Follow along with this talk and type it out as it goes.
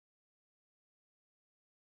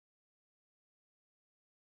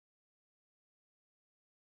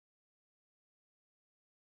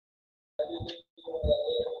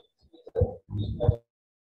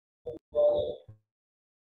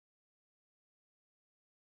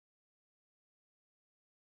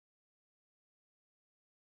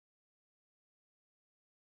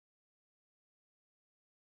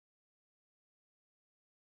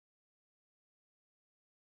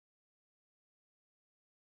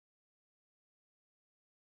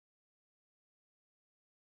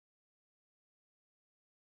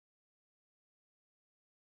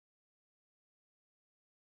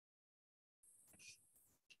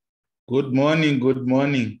Good morning, good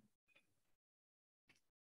morning.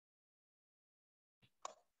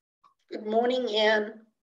 Good morning, Anne.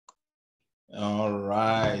 All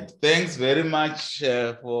right. Thanks very much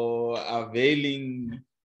for availing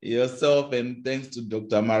yourself, and thanks to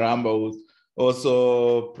Dr. Maramba, who's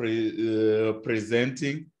also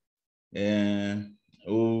presenting.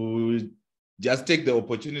 We'll just take the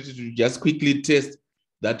opportunity to just quickly test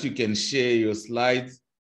that you can share your slides.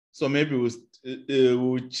 So maybe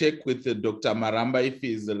we'll check with Dr. Maramba if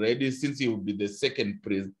he's ready, since he will be the second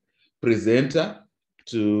presenter,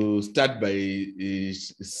 to start by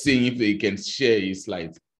seeing if he can share his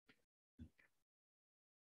slides.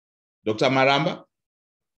 Dr. Maramba?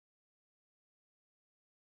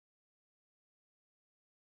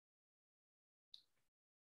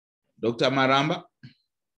 Dr. Maramba?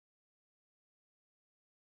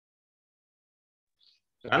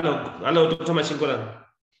 Hello, Dr. Machingola.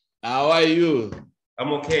 How are you?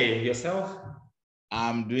 I'm okay. Yourself?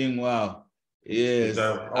 I'm doing well. Yes.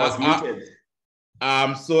 I was muted.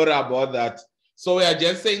 I'm sorry about that. So we are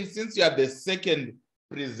just saying, since you are the second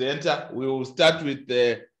presenter, we will start with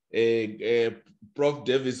Prof.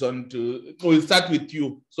 Davison. We'll start with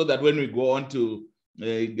you, so that when we go on to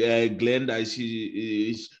Glenda,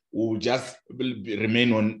 she will just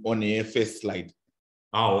remain on a first slide.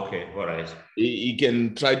 Oh, okay. All right. You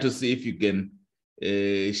can try to see if you can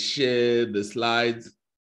share the slides.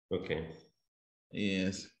 Okay.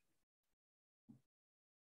 Yes.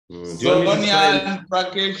 Sonia and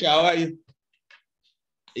Prakesh, how are you?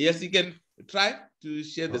 Yes, you can try to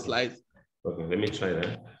share the slides. Okay, let me try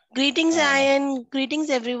that. Greetings, Ian.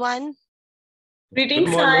 Greetings, everyone. Greetings,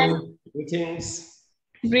 Good morning. Greetings.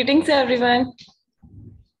 Greetings, everyone.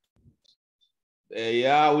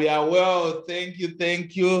 Yeah, we are well. Thank you.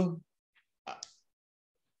 Thank you.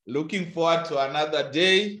 Looking forward to another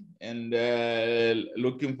day, and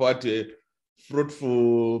looking forward to a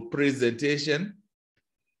fruitful presentation.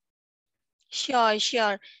 Sure.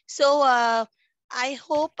 So I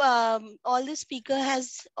hope all the speaker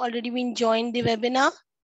has already been joined the webinar.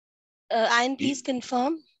 Ian, please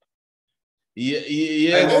confirm. Yes,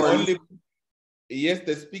 yes,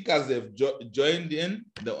 the speakers have joined in.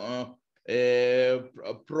 The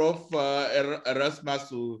Prof.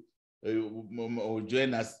 Erasmus will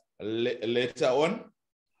join us later on.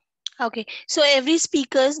 Okay, so every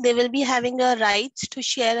speakers, they will be having a right to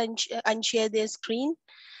share and unshare their screen.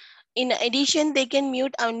 In addition, they can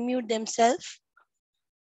unmute themselves.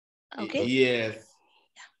 Okay. Yes.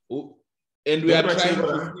 And we are trying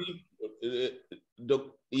to see.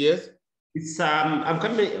 Yes. It's I'm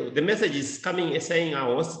coming. The message is coming saying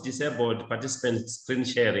our host disabled participant screen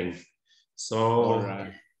sharing, so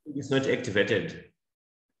it's not activated.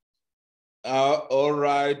 All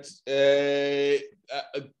right.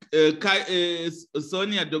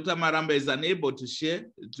 Sonia, Dr. Maramba is unable to share.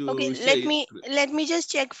 Okay, let me just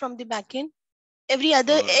check from the back end. Any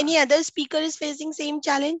other speaker is facing same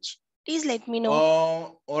challenge? Please let me know.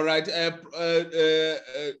 Oh, all right.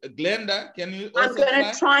 Glenda, can you also I'm going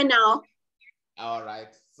to try now. All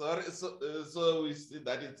right. Sorry. So we see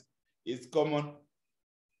that it's common.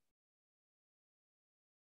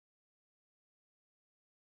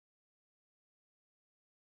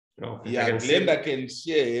 Okay, yeah, Glenda can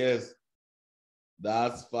share. Yes,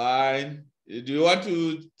 that's fine. Do you want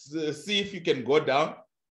to see if you can go down?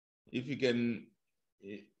 If you can,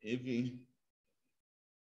 if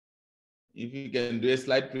you can do a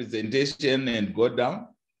slide presentation and go down,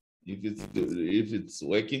 if it's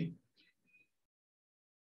working.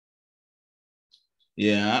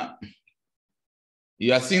 Yeah.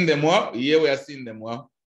 You are seeing them well? Yeah, we are seeing them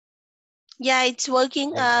well. Yeah, it's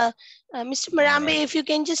working. Mr. Marambe, if you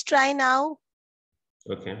can just try now.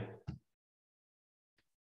 Okay.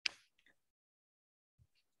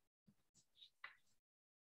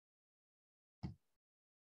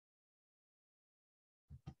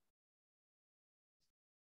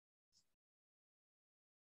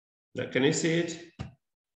 Can you see it?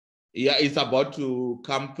 Yeah, it's about to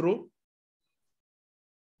come through.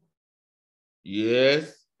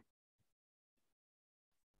 Yes.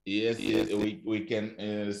 Yes, we can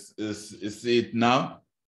see it now.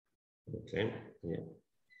 Okay. Yeah.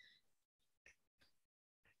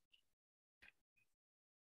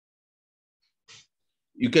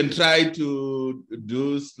 You can try to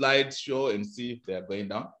do slideshow and see if they're going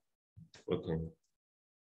down. Okay.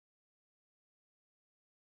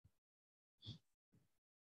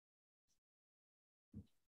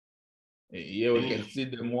 Here we can see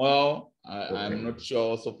them well. I'm Okay. not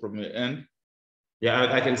sure also from your end.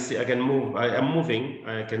 Yeah, I can see, I can move. I'm moving.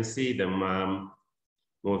 I can see them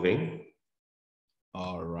moving.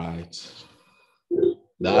 All right.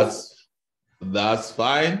 That's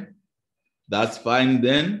fine. That's fine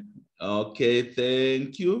then. Okay,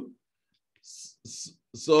 thank you.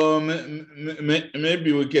 So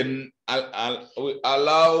maybe we can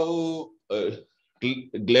allow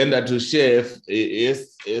Glenda to share a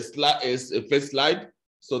first slide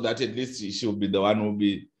so that at least she will be the one who will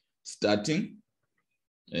be starting.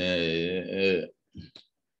 Okay,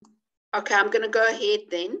 I'm going to go ahead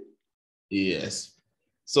then. Yes.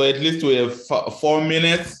 So at least we have 4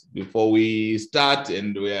 minutes before we start,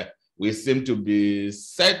 and we seem to be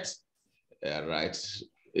set. All right.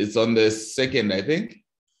 It's on the 2nd, I think.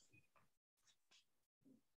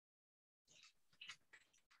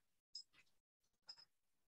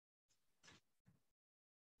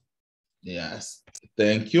 Yes,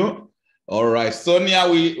 thank you. All right, Sonia,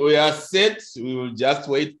 we are set. We will just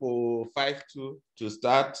wait for 5 to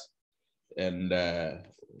start, and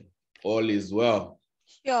all is well.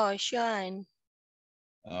 Sure.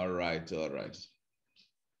 All right, all right.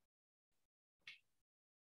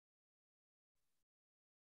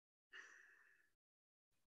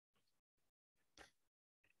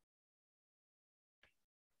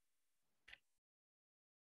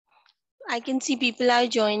 I can see people are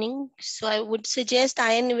joining. So I would suggest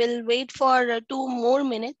Ian will wait for 2 more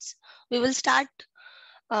minutes. We will start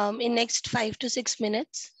in next 5 to 6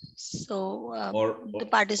 minutes. So the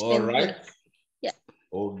participant all right. Yeah.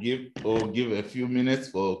 Or give a few minutes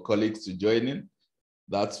for colleagues to join in.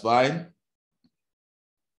 That's fine.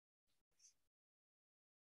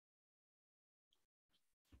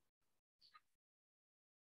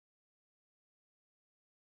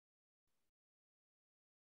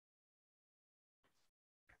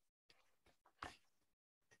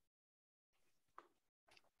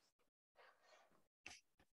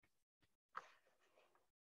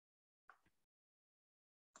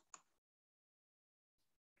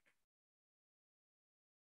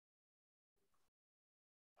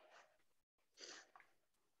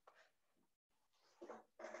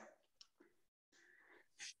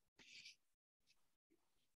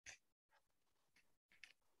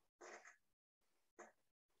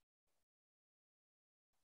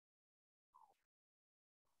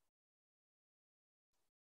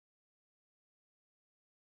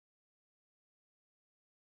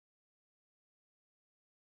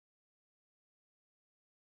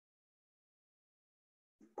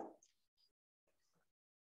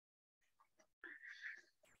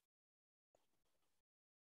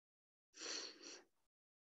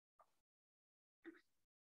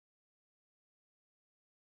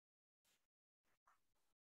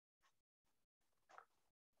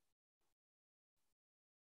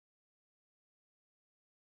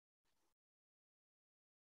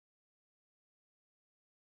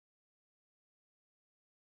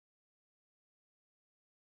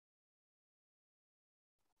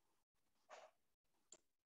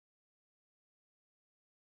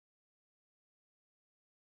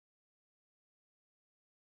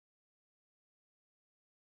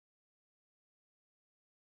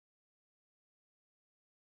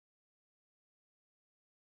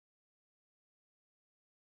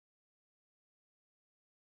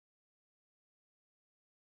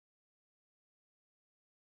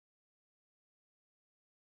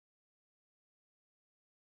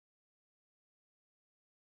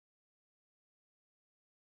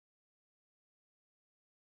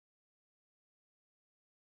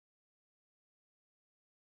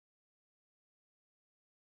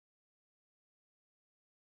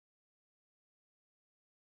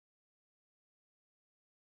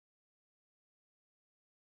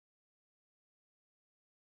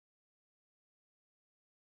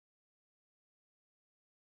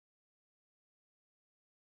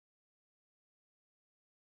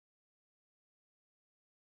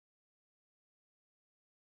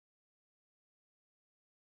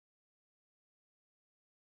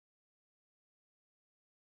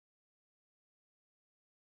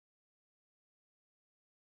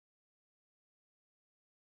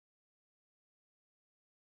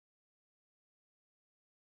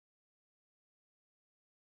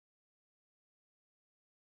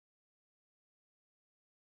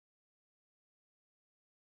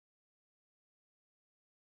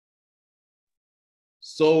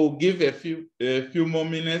 So we'll give a few more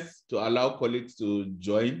minutes to allow colleagues to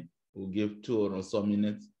join. We'll give 2 or so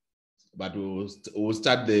minutes, but we'll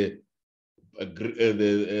start the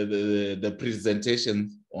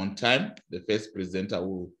presentation on time. The first presenter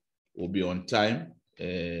will be on time.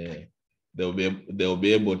 They'll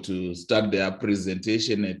be able to start their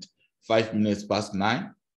presentation at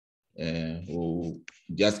 9:05. We'll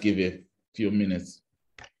just give a few minutes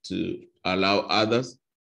to allow others.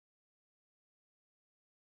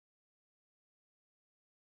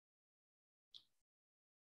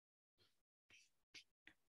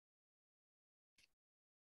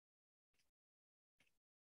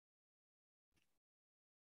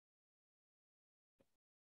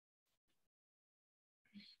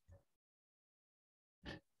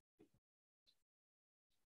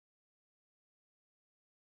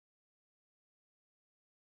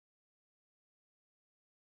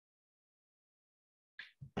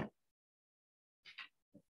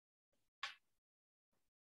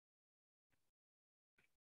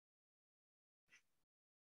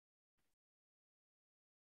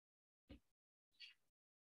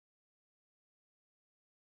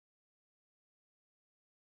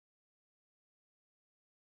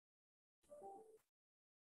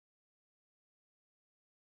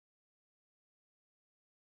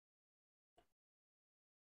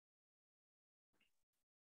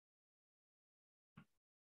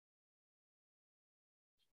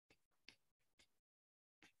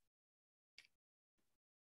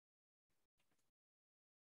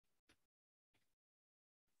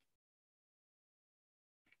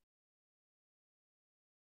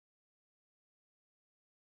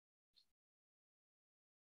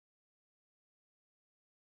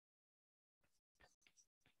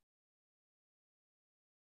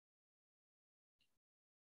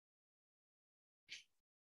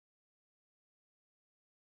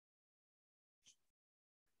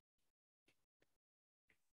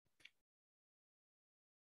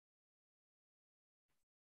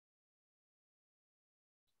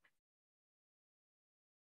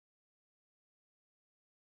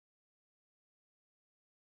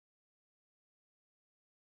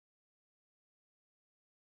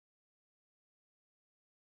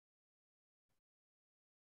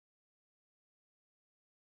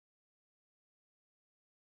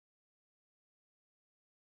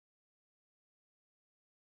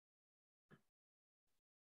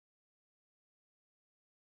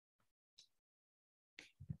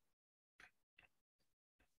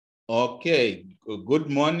 Okay, good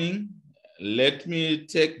morning. Let me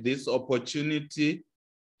take this opportunity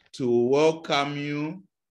to welcome you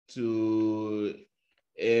to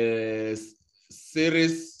a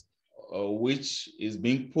series which is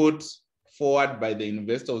being put forward by the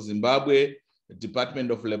University of Zimbabwe, Department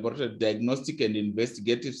of Laboratory Diagnostic and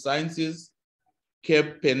Investigative Sciences,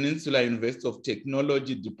 Cape Peninsula University of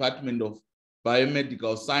Technology, Department of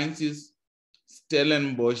Biomedical Sciences,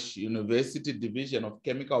 Stellenbosch University Division of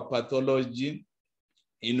Chemical Pathology,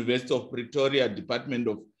 University of Pretoria Department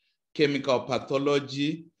of Chemical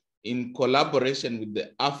Pathology, in collaboration with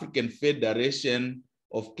the African Federation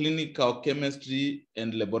of Clinical Chemistry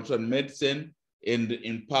and Laboratory Medicine and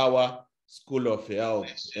Empower School of Health.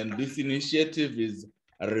 And this initiative is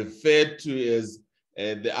referred to as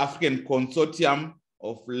the African Consortium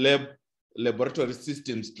of Laboratory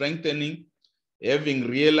System Strengthening, having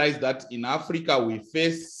realized that in Africa we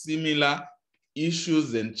face similar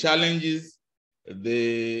issues and challenges.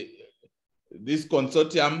 This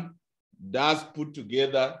consortium does put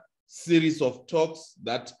together series of talks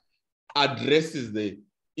that addresses the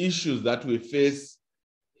issues that we face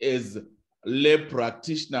as lab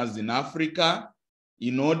practitioners in Africa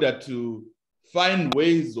in order to find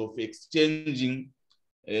ways of exchanging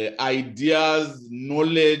ideas,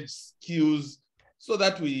 knowledge, skills, so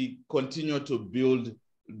that we continue to build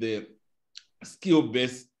the skill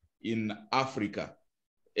base in Africa.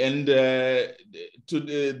 And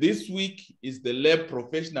this week is the Lab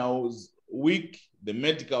Professionals Week, the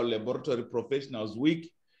Medical Laboratory Professionals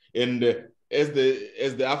Week. And as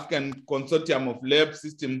the African Consortium of Lab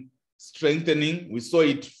System Strengthening, we saw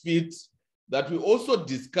it fit that we also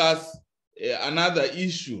discuss another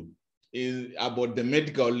issue about the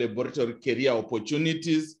medical laboratory career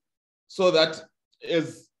opportunities, so that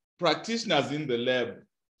as practitioners in the lab,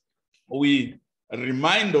 we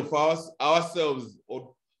remind of ourselves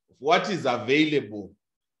of what is available.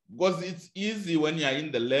 Because it's easy when you're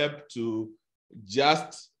in the lab to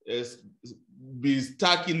just be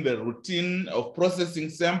stuck in the routine of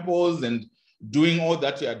processing samples and doing all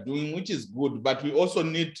that you are doing, which is good, but we also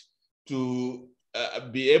need to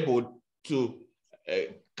be able to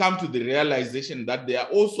come to the realization that there are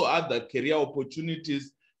also other career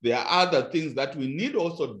opportunities. There are other things that we need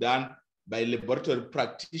also done by laboratory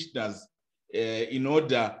practitioners in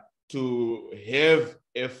order to have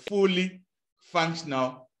a fully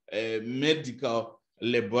functional medical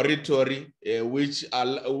laboratory which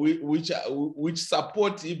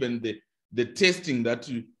support even the testing that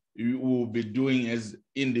you will be doing as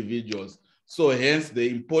individuals. So hence the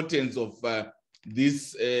importance of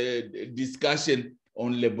this discussion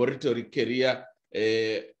on laboratory career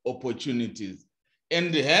opportunities.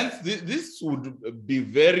 And hence this would be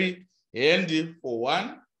very handy for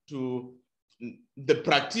one to the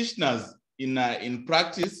practitioners in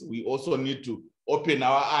practice. We also need to open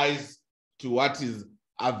our eyes to what is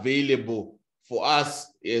available for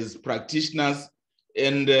us as practitioners,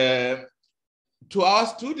 and to our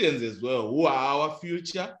students as well, who are our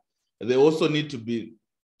future. They also need to be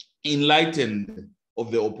enlightened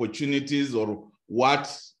of the opportunities or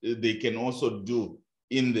what they can also do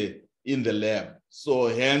in the lab. So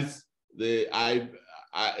hence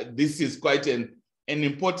this is quite an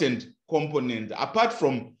important component, apart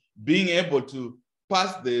from being able to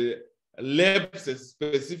pass the lab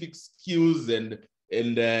specific skills and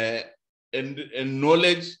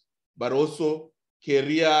knowledge, but also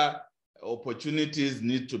career opportunities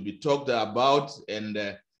need to be talked about,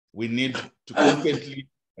 and we need to constantly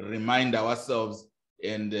remind ourselves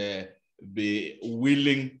and be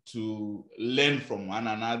willing to learn from one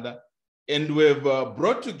another. And we've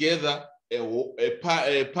brought together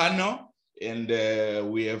a panel, and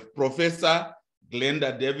we have Professor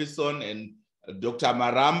Glenda Davison and Dr.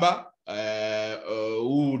 Maramba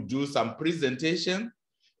who do some presentation,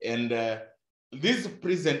 and these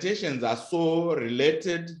presentations are so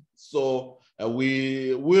related. So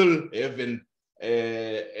we will have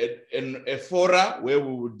a forum where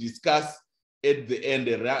we will discuss at the end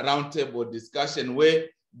a roundtable discussion where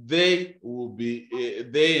they will be,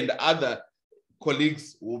 they and other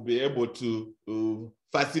colleagues will be able to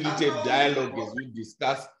facilitate dialogue as we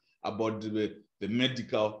discuss about the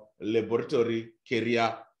medical laboratory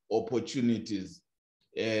career opportunities.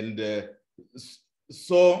 And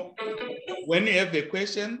so when you have a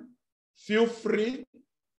question, feel free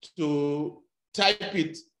to type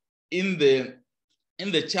it in the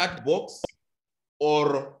chat box,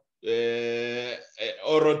 or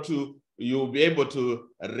you'll be able to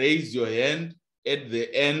raise your hand at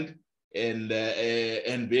the end and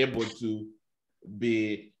be able to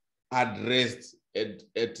be addressed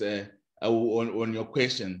on your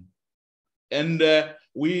question. And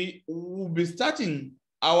we will be starting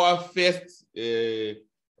our first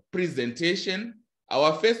presentation.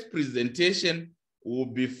 Our first presentation will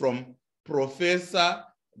be from Professor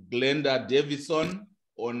Glenda Davison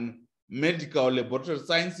on medical laboratory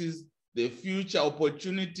sciences, the future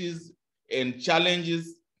opportunities and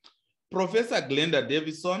challenges. Professor Glenda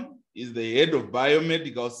Davison is the head of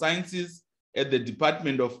biomedical sciences at the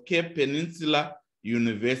Department of Cape Peninsula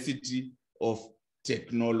University of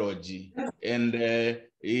Technology. And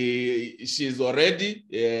she's already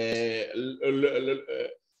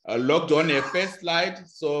logged on her first slide.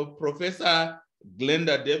 So Professor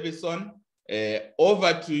Glenda Davison,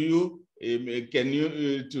 over to you. Can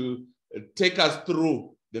you to take us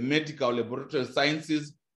through the medical laboratory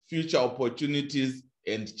sciences, future opportunities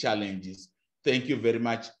and challenges? Thank you very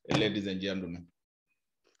much, ladies and gentlemen.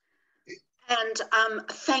 And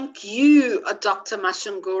thank you, Dr.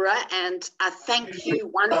 Mashungura, and thank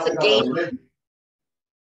you once again.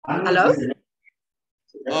 Hello?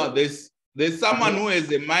 Oh, there's someone who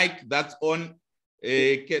has a mic that's on.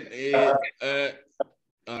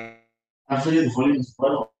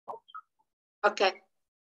 Okay.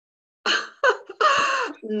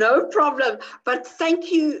 No problem. But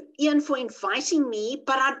thank you, Ian, for inviting me.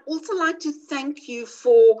 But I'd also like to thank you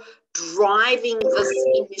for driving this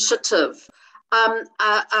initiative.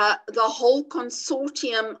 The whole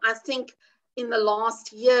consortium, I think in the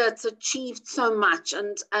last year, it's achieved so much,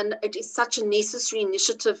 and it is such a necessary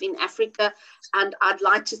initiative in Africa. And I'd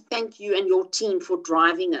like to thank you and your team for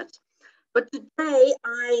driving it. But today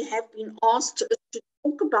I have been asked to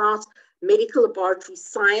talk about medical laboratory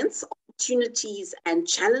science, opportunities and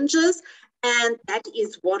challenges, and that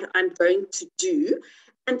is what I'm going to do.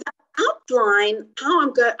 And to outline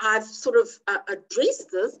how I've sort of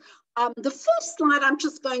addressed this, the first slide, I'm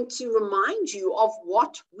just going to remind you of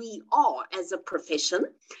what we are as a profession.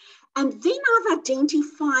 And then I've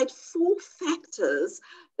identified 4 factors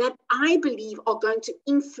that I believe are going to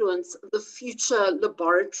influence the future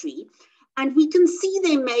laboratory. And we can see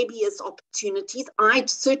them maybe as opportunities. I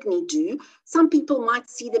certainly do. Some people might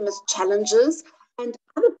see them as challenges. and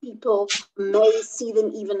other people may see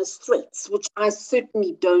them even as threats, which I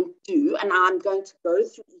certainly don't do, and I'm going to go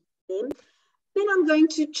through each of them. Then I'm going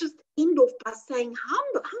to just end off by saying,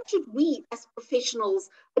 how should we as professionals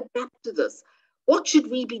adapt to this? What should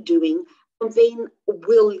we be doing? And then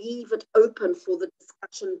we'll leave it open for the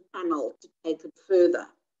discussion panel to take it further.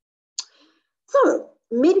 So,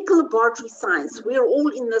 medical laboratory science, we're all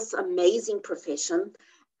in this amazing profession.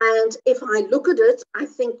 And if I look at it, I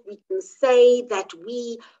think we can say that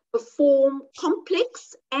we perform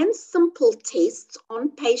complex and simple tests on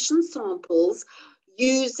patient samples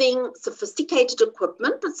using sophisticated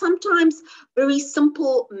equipment, but sometimes very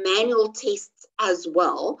simple manual tests as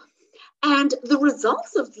well. And the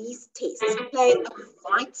results of these tests play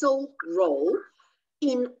a vital role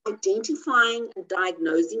in identifying and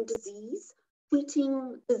diagnosing disease,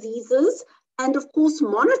 treating diseases, and of course,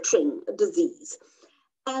 monitoring disease.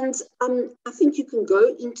 And I think you can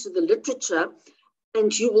go into the literature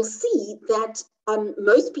and you will see that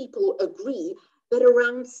most people agree that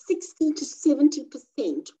around 60 to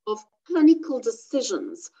 70% of clinical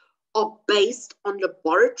decisions are based on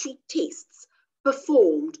laboratory tests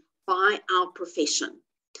performed by our profession.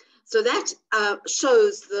 So that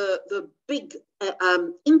shows the big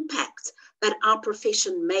impact that our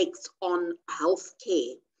profession makes on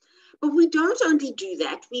healthcare. But we don't only do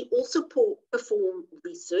that, we also perform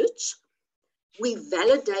research. We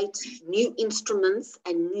validate new instruments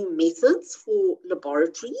and new methods for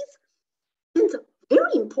laboratories. And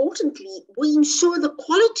very importantly, we ensure the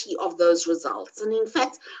quality of those results. And in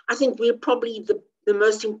fact, I think we're probably the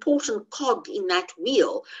most important cog in that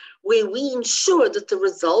wheel, where we ensure that the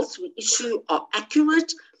results we issue are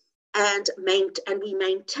accurate and we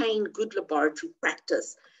maintain good laboratory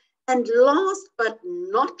practice. And last but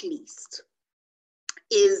not least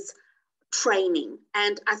is training.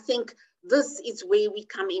 And I think this is where we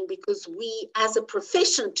come in, because we as a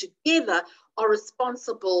profession together are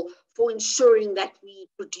responsible for ensuring that we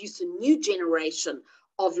produce a new generation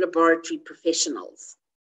of laboratory professionals.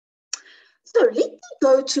 So let me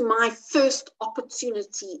go to my first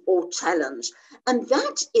opportunity or challenge, and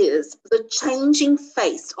that is the changing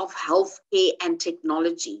face of healthcare and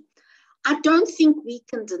technology. I don't think we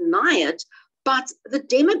can deny it, but the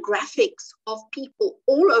demographics of people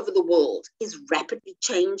all over the world is rapidly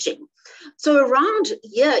changing. So around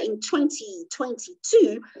here in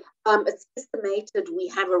 2022, it's estimated we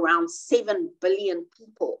have around 7 billion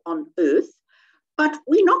people on Earth, but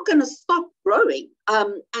we're not going to stop growing.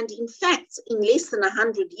 And in fact, in less than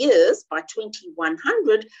 100 years, by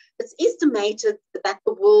 2100, it's estimated that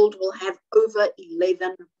the world will have over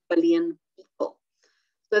 11 billion people.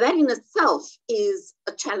 So that in itself is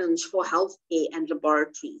a challenge for healthcare and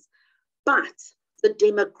laboratories. But the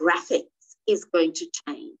demographics is going to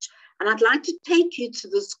change. And I'd like to take you to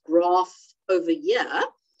this graph over here,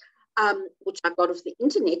 which I got off the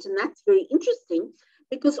internet, and that's very interesting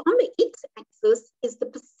because on the x-axis is the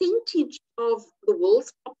percentage of the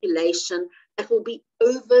world's population that will be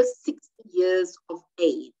over 60 years of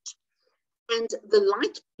age. And the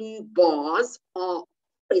light blue bars are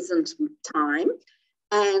present time,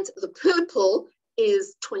 and the purple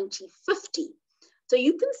is 2050. So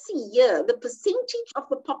you can see here the percentage of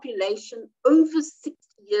the population over 60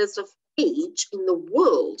 years of age in the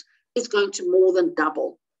world is going to more than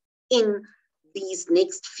double in these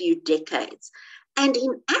next few decades. And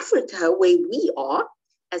in Africa, where we are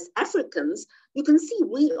as Africans, you can see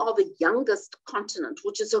we are the youngest continent,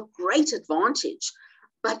 which is a great advantage.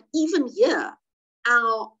 But even here,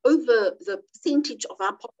 the percentage of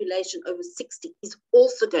our population over 60 is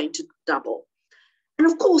also going to double.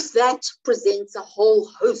 And of course, that presents a whole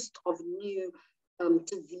host of new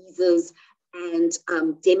diseases and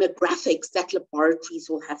demographics that laboratories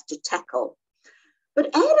will have to tackle.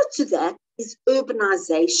 But added to that is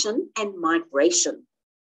urbanization and migration.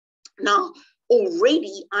 Now,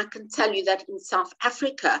 already I can tell you that in South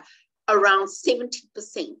Africa, around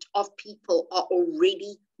 70% of people are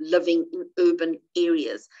already living in urban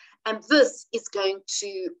areas. And this is going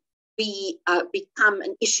to become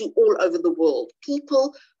an issue all over the world.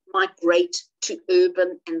 People migrate to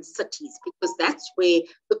urban and cities because that's where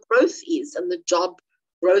the growth is and the job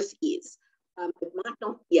growth is. It might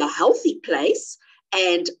not be a healthy place,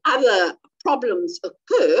 and other problems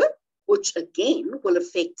occur, which again will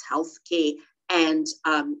affect healthcare and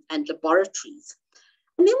laboratories.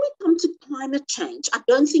 And then we come to climate change. I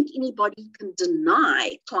don't think anybody can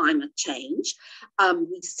deny climate change.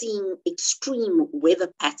 We're seeing extreme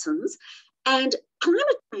weather patterns, and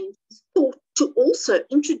climate change is thought to also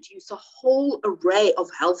introduce a whole array of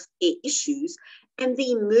healthcare issues and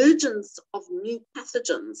the emergence of new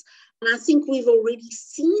pathogens. And I think we've already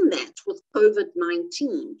seen that with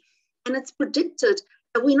COVID-19. And it's predicted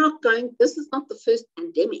that we're not going, this is not the first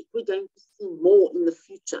pandemic, we're going to see more in the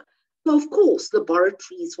future. So of course,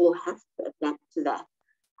 laboratories will have to adapt to that.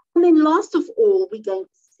 And then last of all, we're going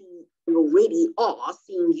to see, and already are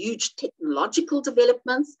seeing, huge technological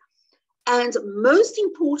developments. And most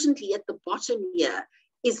importantly, at the bottom here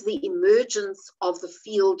is the emergence of the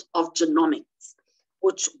field of genomics,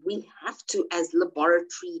 which we have to, as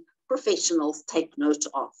laboratory professionals, take note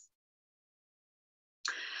of.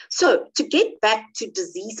 So to get back to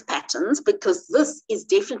disease patterns, because this is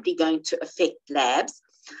definitely going to affect labs,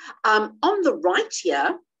 on the right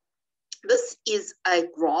here, this is a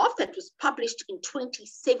graph that was published in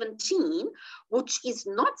 2017, which is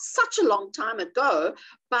not such a long time ago,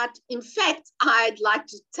 but in fact, I'd like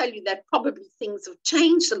to tell you that probably things have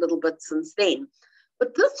changed a little bit since then.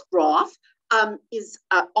 But this graph is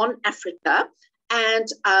on Africa, and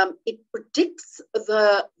it predicts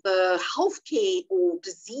the healthcare or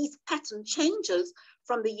disease pattern changes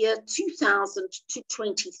from the year 2000 to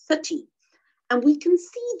 2030. And we can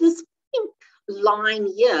see this pink line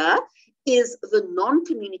here is the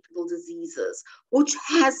non-communicable diseases, which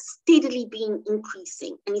has steadily been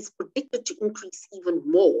increasing and is predicted to increase even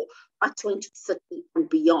more by 2030 and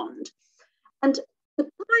beyond. And at the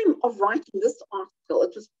time of writing this article,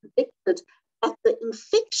 it was predicted that the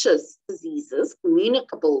infectious diseases,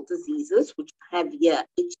 communicable diseases, which have here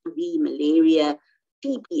HIV, malaria,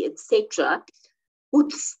 TB, etc.,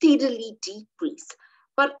 would steadily decrease.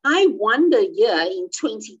 But I wonder here in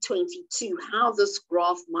 2022 how this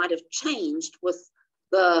graph might have changed with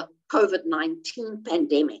the COVID-19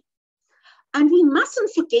 pandemic. And we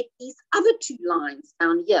mustn't forget these other two lines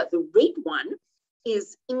down here. The red one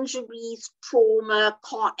is injuries, trauma,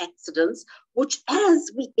 car accidents, which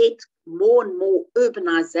as we get more and more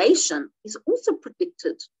urbanization is also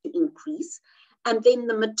predicted to increase. And then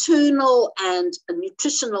the maternal and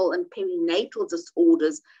nutritional and perinatal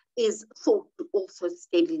disorders is thought to also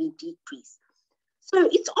steadily decrease. So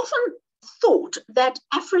it's often thought that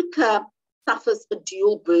Africa suffers a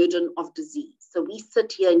dual burden of disease. So we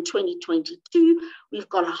sit here in 2022, we've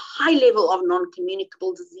got a high level of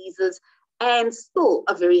non-communicable diseases and still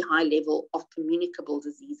a very high level of communicable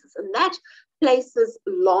diseases. And that places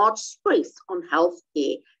large stress on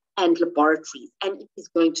healthcare and laboratories, and it is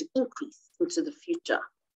going to increase into the future.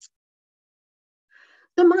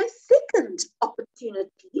 So my second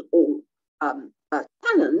opportunity or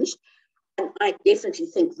challenge, and I definitely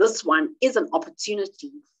think this one is an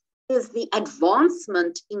opportunity, is the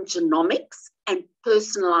advancement in genomics and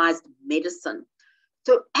personalized medicine.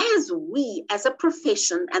 So as we, as a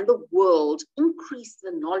profession and the world, increase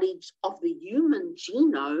the knowledge of the human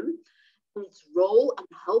genome and its role and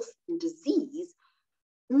health and disease,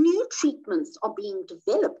 new treatments are being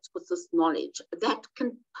developed with this knowledge that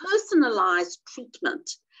can personalize treatment.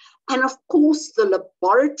 And of course, the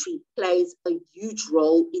laboratory plays a huge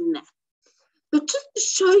role in that. But just to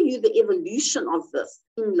show you the evolution of this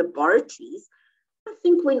in laboratories, I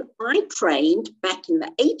think when I trained back in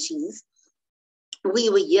the 80s, we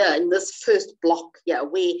were here in this first block here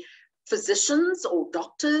where physicians or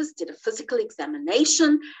doctors did a physical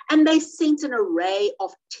examination and they sent an array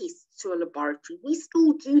of tests to a laboratory. We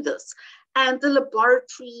still do this. And the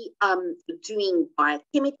laboratory doing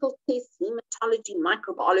biochemical tests, hematology,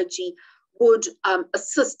 microbiology would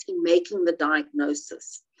assist in making the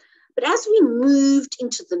diagnosis. But as we moved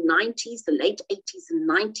into the 90s, the late 80s and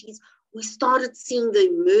 90s, we started seeing the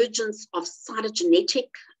emergence of cytogenetic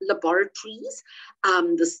laboratories,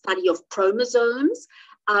 the study of chromosomes,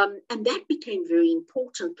 and that became very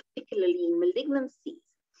important, particularly in malignancies.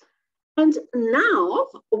 And now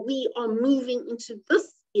we are moving into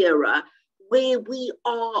this era where we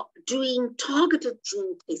are doing targeted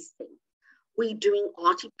gene testing. We're doing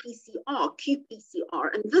RT-PCR,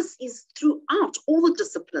 qPCR, and this is throughout all the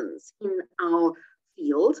disciplines in our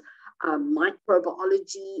field,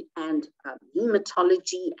 microbiology and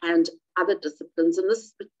hematology and other disciplines. And this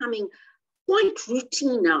is becoming quite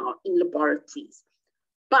routine now in laboratories.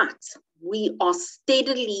 But we are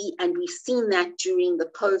steadily, and we've seen that during the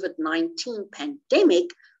COVID-19 pandemic,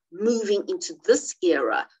 moving into this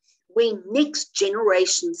era where next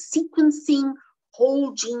generation sequencing,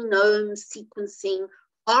 whole genome sequencing,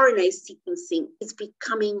 RNA sequencing is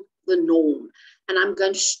becoming the norm. And I'm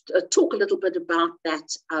going to talk a little bit about that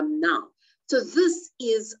now. So this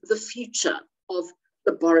is the future of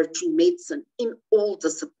laboratory medicine in all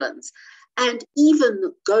disciplines. And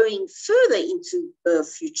even going further into the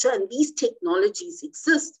future, and these technologies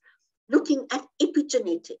exist, looking at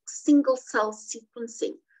epigenetics, single cell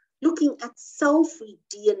sequencing, looking at cell-free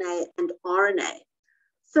DNA and RNA.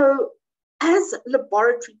 So as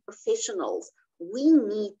laboratory professionals, we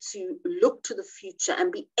need to look to the future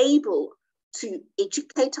and be able to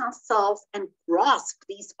educate ourselves and grasp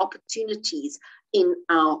these opportunities in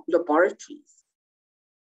our laboratories.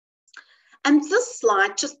 And this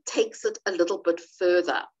slide just takes it a little bit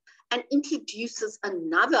further and introduces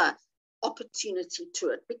another opportunity to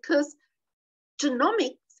it, because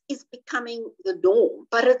genomics is becoming the norm,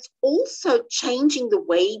 but it's also changing the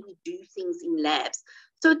way we do things in labs.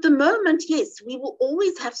 So at the moment, yes, we will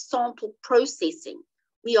always have sample processing.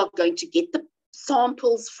 We are going to get the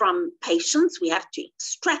samples from patients. We have to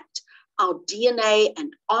extract our DNA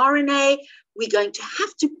and RNA. We're going to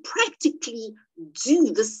have to practically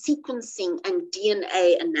do the sequencing and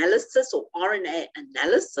DNA analysis or RNA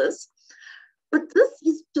analysis. But this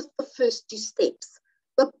is just the first 2 steps.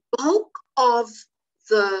 The bulk of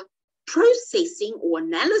the processing or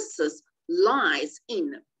analysis lies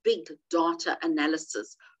in big data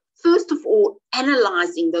analysis. First of all,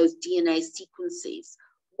 analyzing those DNA sequences.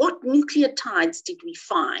 What nucleotides did we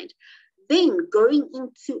find? Then going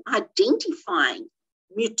into identifying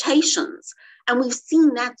mutations. And we've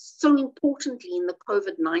seen that so importantly in the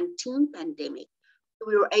COVID-19 pandemic.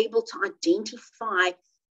 We were able to identify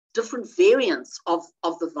different variants of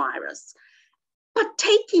the virus. But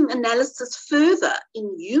taking analysis further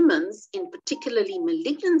in humans, in particularly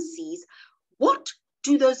malignancies, what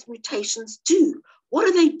do those mutations do? What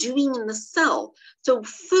are they doing in the cell? So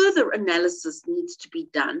further analysis needs to be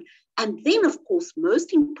done. And then, of course,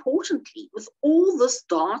 most importantly, with all this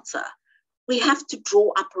data, we have to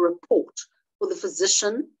draw up a report for the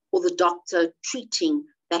physician or the doctor treating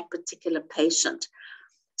that particular patient.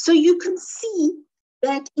 So you can see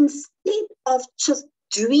that instead of just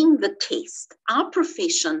doing the test, our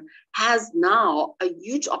profession has now a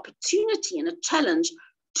huge opportunity and a challenge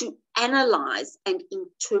to analyze and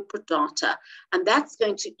interpret data. And that's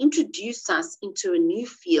going to introduce us into a new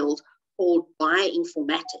field called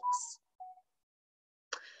bioinformatics.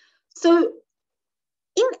 So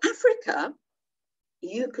in Africa,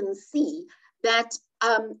 you can see that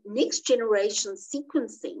next generation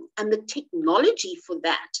sequencing and the technology for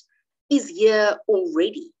that is here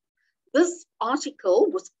already. This article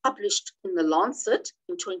was published in The Lancet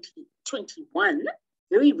in 2021,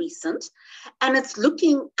 very recent, and it's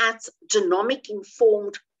looking at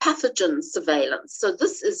genomic-informed pathogen surveillance. So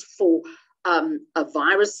this is for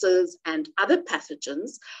viruses and other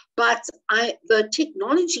pathogens, but the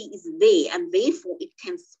technology is there, and therefore it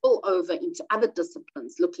can spill over into other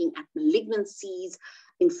disciplines, looking at malignancies,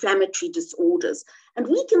 inflammatory disorders. And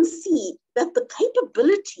we can see that the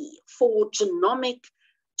capability for genomics,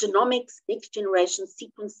 next generation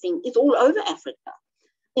sequencing is all over Africa.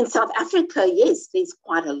 In South Africa, yes, there's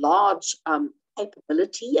quite a large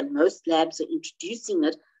capability, and most labs are introducing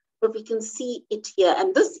it, but we can see it here.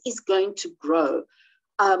 And this is going to grow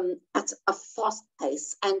at a fast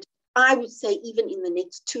pace. And I would say even in the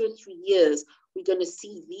next 2 or 3 years, we're going to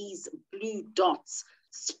see these blue dots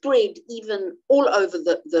spread even all over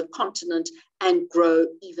the continent and grow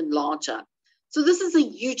even larger. So this is a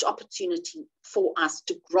huge opportunity for us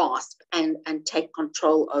to grasp and take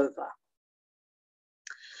control over.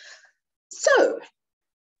 So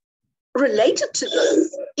related to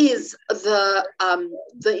this is the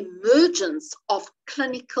emergence of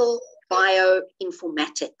clinical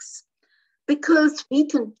bioinformatics, because we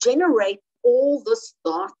can generate all this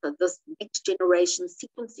data, this next generation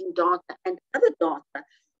sequencing data and other data,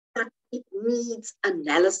 but it needs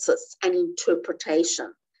analysis and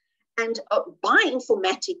interpretation. And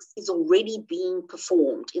bioinformatics is already being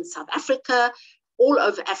performed in South Africa, all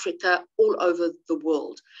over the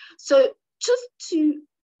world. So just to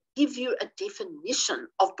give you a definition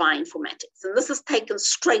of bioinformatics, and this is taken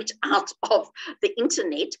straight out of the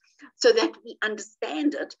internet so that we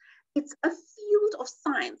understand it. It's a field of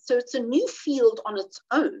science. So it's a new field on its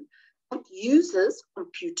own. It uses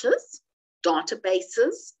computers,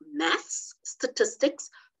 databases, maths, statistics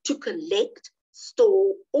to collect,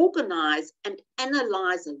 store, organize, and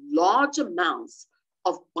analyze large amounts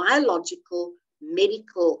of biological,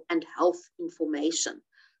 medical, and health information.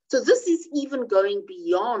 So this is even going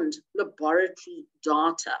beyond laboratory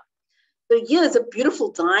data. So here's a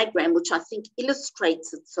beautiful diagram which I think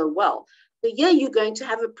illustrates it so well. So here you're going to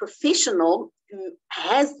have a professional who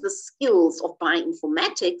has the skills of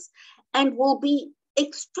bioinformatics and will be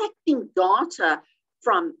extracting data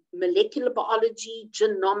from molecular biology,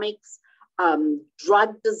 genomics,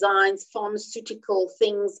 drug designs, pharmaceutical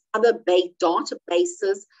things, other big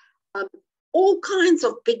databases, all kinds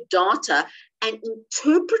of big data, and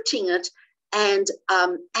interpreting it and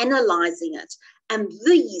analyzing it. And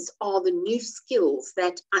these are the new skills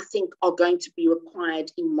that I think are going to be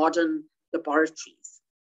required in modern laboratories.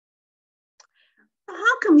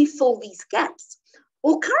 How can we fill these gaps?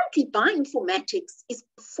 Well, currently bioinformatics is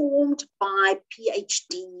performed by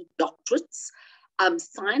PhD doctorates,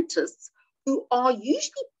 scientists who are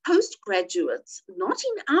usually postgraduates, not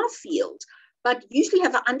in our field, but usually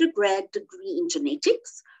have an undergrad degree in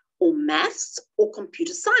genetics or maths or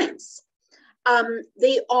computer science.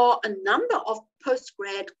 There are a number of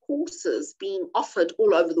postgrad courses being offered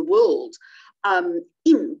all over the world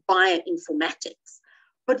in bioinformatics.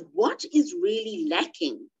 But what is really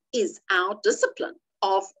lacking is our discipline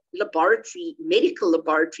of medical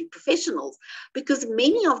laboratory professionals, because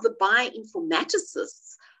many of the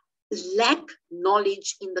bioinformaticists lack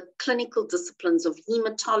knowledge in the clinical disciplines of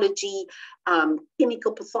hematology,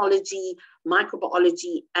 chemical pathology,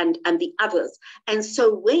 microbiology, and the others. And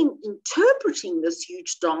so when interpreting this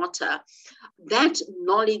huge data, that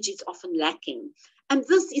knowledge is often lacking. And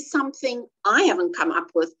this is something I haven't come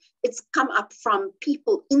up with. It's come up from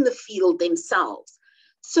people in the field themselves.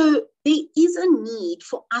 So there is a need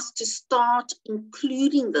for us to start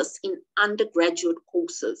including this in undergraduate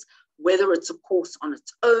courses, whether it's a course on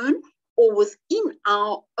its own or within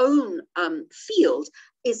our own field,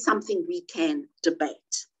 is something we can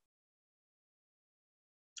debate.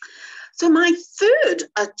 So my third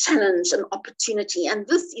challenge and opportunity, and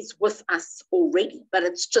this is with us already, but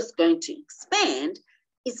it's just going to expand,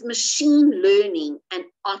 is machine learning and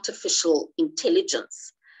artificial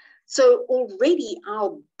intelligence. So already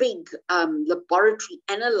our big laboratory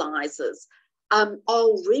analyzers are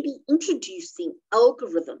already introducing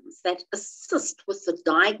algorithms that assist with the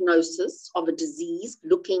diagnosis of a disease,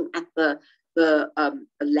 looking at the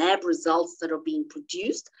lab results that are being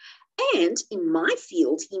produced, and in my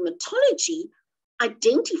field, hematology,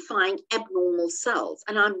 identifying abnormal cells.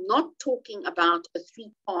 And I'm not talking about a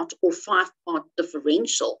 3-part or 5-part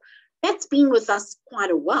differential. That's been with us quite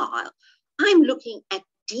a while. I'm looking at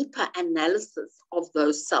deeper analysis of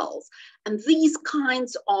those cells. And these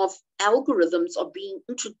kinds of algorithms are being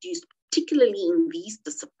introduced, particularly in these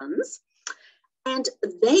disciplines. And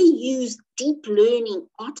they use deep learning,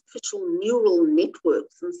 artificial neural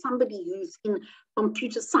networks. And somebody who's in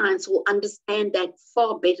computer science will understand that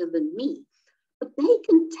far better than me. But they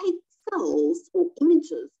can take cells or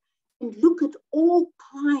images and look at all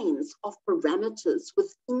kinds of parameters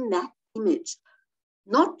within that image,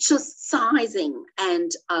 not just sizing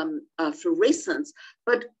and fluorescence,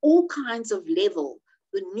 but all kinds of level,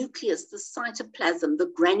 the nucleus, the cytoplasm,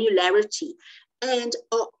 the granularity, and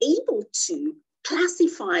are able to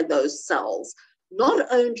classify those cells, not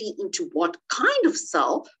only into what kind of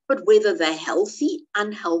cell, but whether they're healthy,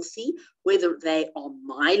 unhealthy, whether they are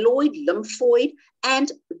myeloid, lymphoid,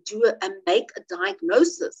 and make a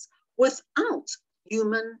diagnosis without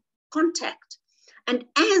human contact. And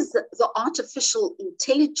as the artificial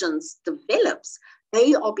intelligence develops,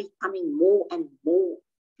 they are becoming more and more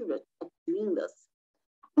accurate at doing this.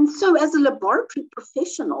 And so as a laboratory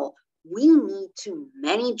professional, we need to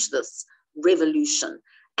manage this revolution.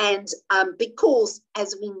 And because,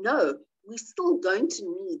 as we know, we're still going to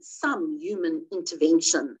need some human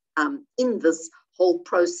intervention in this whole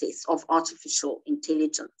process of artificial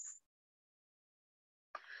intelligence.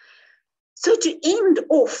 So to end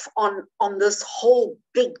off on this whole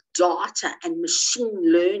big data and machine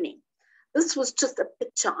learning, this was just a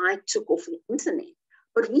picture I took off the internet,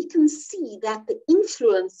 but we can see that the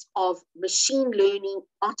influence of machine learning,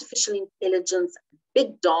 artificial intelligence,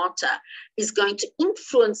 big data is going to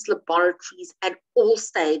influence laboratories at all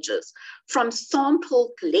stages, from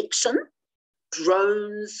sample collection,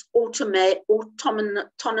 drones, autonomous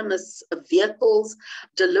vehicles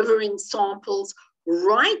delivering samples,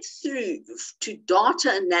 right through to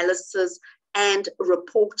data analysis and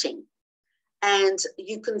reporting. And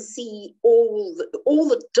you can see all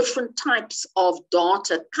the different types of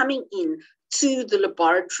data coming in to the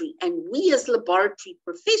laboratory. And we as laboratory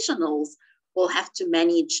professionals will have to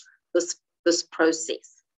manage this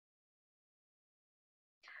process.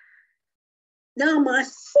 Now, my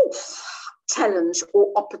fourth challenge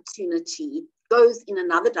or opportunity goes in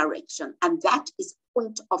another direction, and that is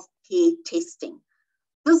point of care testing.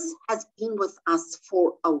 This has been with us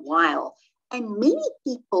for a while, and many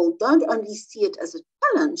people don't only see it as a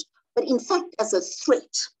challenge, but in fact as a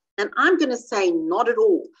threat. And I'm going to say not at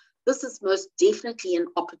all. This is most definitely an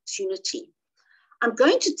opportunity. I'm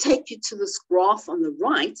going to take you to this graph on the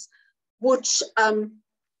right, which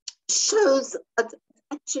shows it's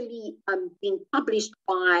actually being published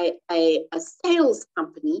by a sales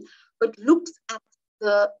company, but looks at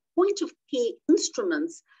the point of care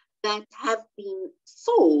instruments that have been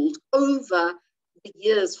sold over the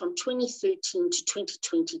years from 2013 to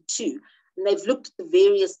 2022, and they've looked at the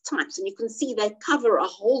various types, and you can see they cover a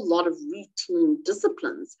whole lot of routine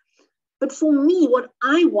disciplines. But for me, what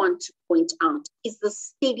I want to point out is the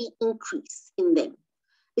steady increase in them.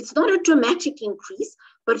 It's not a dramatic increase,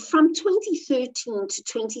 but from 2013 to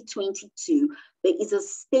 2022, there is a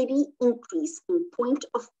steady increase in point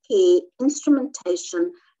of care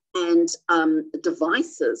instrumentation and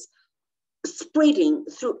devices spreading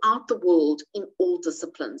throughout the world in all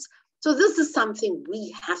disciplines. So this is something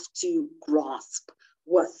we have to grasp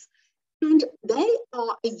with. And they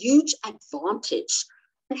are a huge advantage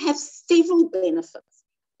and have several benefits.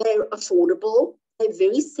 They're affordable, they're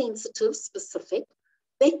very sensitive, specific,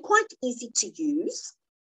 they're quite easy to use.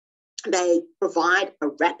 They provide a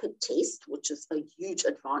rapid test, which is a huge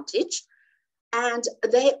advantage. And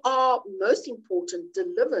they are, most important,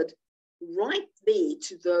 delivered right there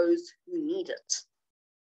to those who need it.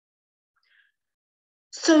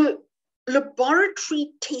 So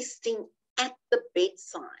laboratory testing at the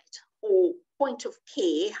bedside or point of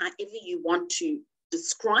care, however you want to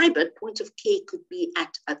describe it, point of care could be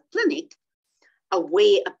at a clinic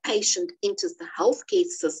where a patient enters the healthcare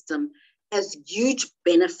system, has huge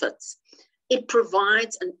benefits. It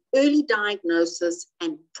provides an early diagnosis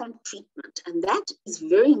and prompt treatment, and that is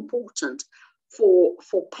very important for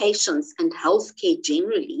patients and healthcare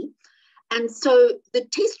generally. And so the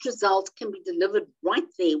test result can be delivered right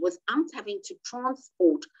there without having to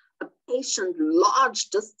transport a patient large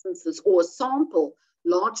distances or a sample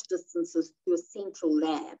large distances to a central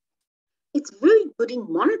lab. It's very good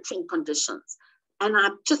in monitoring conditions. And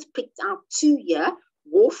I've just picked out two here,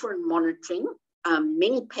 warfarin monitoring.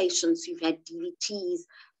 Many patients who've had DVTs,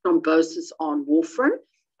 thrombosis on warfarin,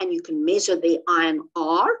 and you can measure their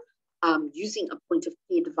INR using a point of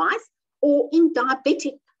care device, or in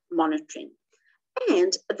diabetic monitoring.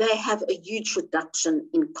 And they have a huge reduction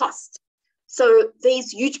in cost. So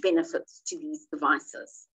there's huge benefits to these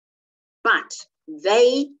devices, but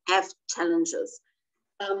they have challenges.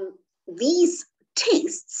 These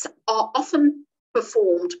tests are often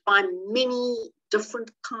performed by many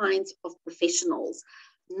different kinds of professionals,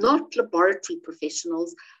 not laboratory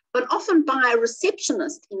professionals, but often by a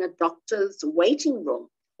receptionist in a doctor's waiting room,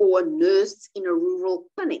 or a nurse in a rural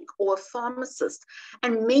clinic, or a pharmacist.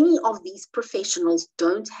 And many of these professionals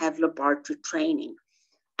don't have laboratory training.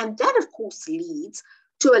 And that, of course, leads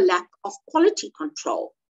to a lack of quality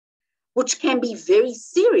control, which can be very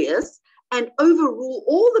serious and overrule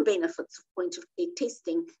all the benefits of point of care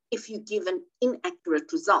testing if you give an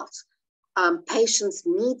inaccurate result. Patients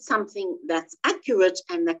need something that's accurate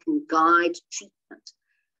and that can guide treatment.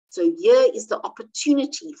 So here is the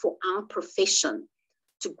opportunity for our profession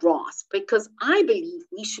to grasp, because I believe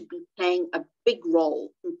we should be playing a big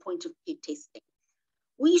role in point of care testing.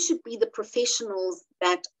 We should be the professionals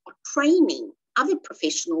that are training other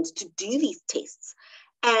professionals to do these tests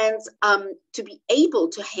and to be able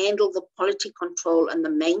to handle the quality control and the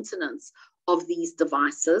maintenance of these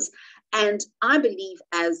devices. And I believe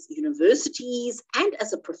as universities and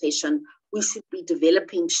as a profession, we should be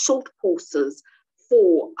developing short courses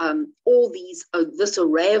for all these, this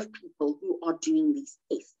array of people who are doing these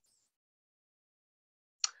tests.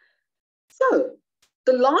 So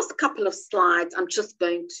the last couple of slides, I'm just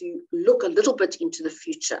going to look a little bit into the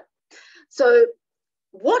future. So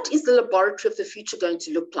what is the laboratory of the future going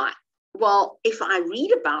to look like? Well, if I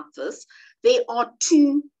read about this, there are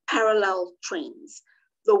two parallel trends.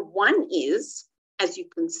 The one is, as you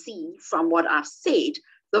can see from what I've said,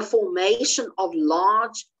 the formation of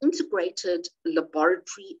large integrated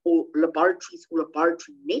laboratories or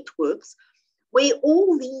laboratory networks where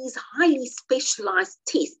all these highly specialized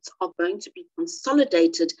tests are going to be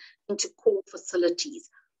consolidated into core facilities.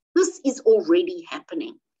 This is already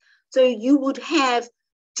happening. So you would have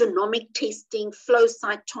genomic testing, flow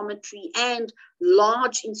cytometry, and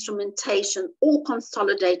large instrumentation all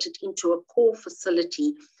consolidated into a core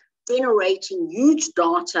facility, generating huge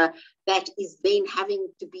data that is then having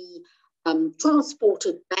to be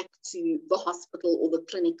transported back to the hospital or the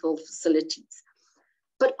clinical facilities.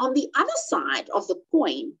 But on the other side of the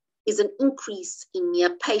coin is an increase in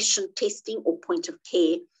near patient testing or point of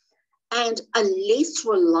care and a less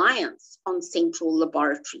reliance on central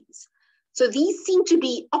laboratories. So these seem to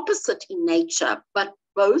be opposite in nature, but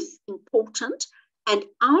both important, and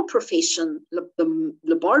our profession, the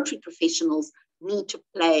laboratory professionals, need to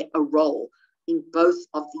play a role in both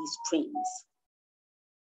of these trends.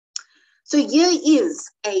 So here is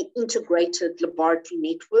an integrated laboratory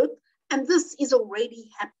network, and this is already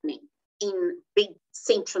happening in big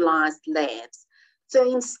centralized labs. So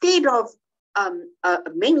instead of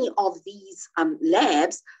many of these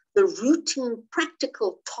labs, the routine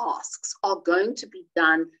practical tasks are going to be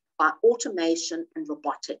done by automation and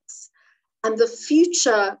robotics. And the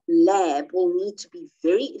future lab will need to be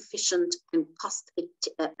very efficient and cost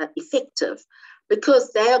effective,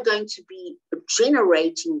 because they are going to be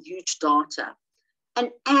generating huge data. And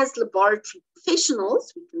as laboratory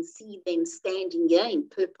professionals, we can see them standing here in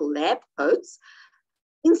purple lab coats,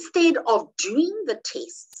 instead of doing the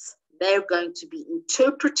tests, they're going to be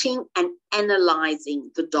interpreting and analyzing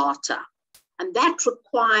the data. And that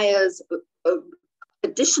requires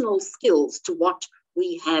additional skills to what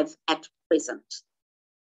we have at present.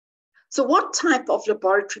 So what type of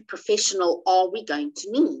laboratory professional are we going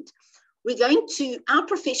to need? Our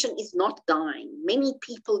profession is not dying. Many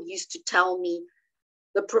people used to tell me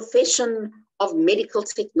the profession of medical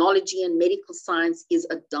technology and medical science is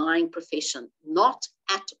a dying profession. Not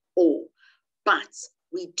at all. But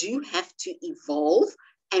we do have to evolve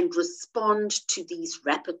and respond to these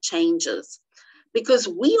rapid changes, because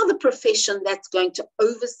we are the profession that's going to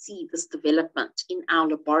oversee this development in our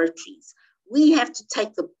laboratories. We have to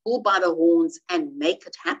take the bull by the horns and make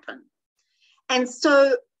it happen. And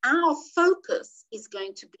so our focus is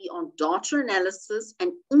going to be on data analysis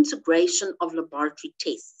and integration of laboratory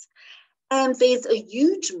tests. And there's a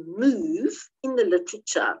huge move in the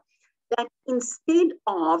literature that instead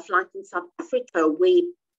of, like in South Africa, where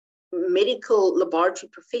medical laboratory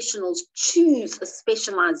professionals choose a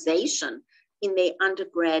specialization in their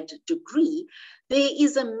undergrad degree, there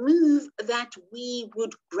is a move that we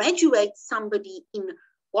would graduate somebody in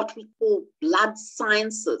what we call blood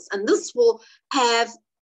sciences. And this will have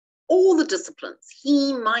all the disciplines,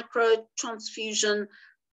 heme, micro, transfusion,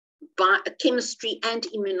 biochemistry, and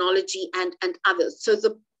immunology, and others. So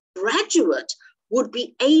the graduate would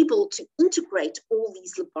be able to integrate all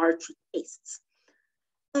these laboratory tests.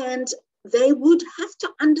 And they would have to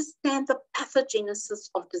understand the pathogenesis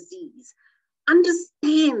of disease,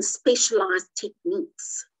 understand specialized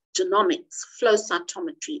techniques, genomics, flow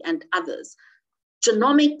cytometry, and others.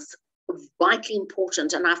 Genomics, vitally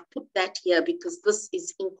important, and I've put that here because this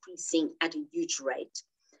is increasing at a huge rate.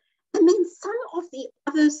 And then some of the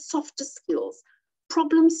other softer skills,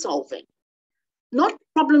 problem solving. Not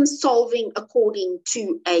problem solving according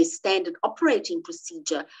to a standard operating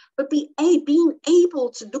procedure, but being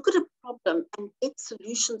able to look at a problem and get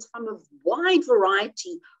solutions from a wide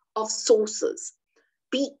variety of sources.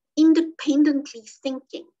 Be independently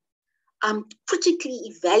thinking. Critically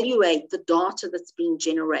evaluate the data that's being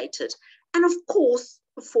generated. And of course,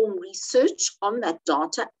 perform research on that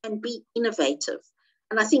data and be innovative.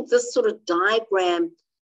 And I think this sort of diagram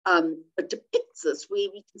depicts this, where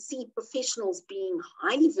we can see professionals being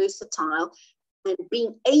highly versatile and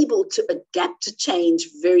being able to adapt to change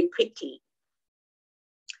very quickly.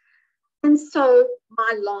 And so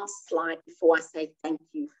my last slide before I say thank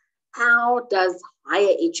you, how does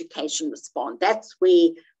higher education respond? That's where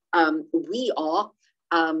we are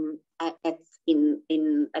at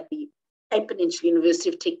the Cape Peninsula University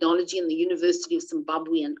of Technology and the University of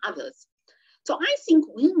Zimbabwe and others. So I think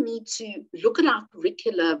we need to look at our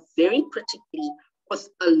curricula very critically with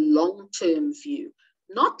a long-term view,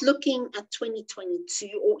 not looking at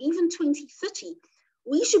 2022 or even 2030.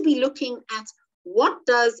 We should be looking at what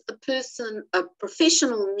does a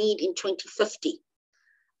professional need in 2050.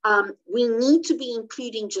 We need to be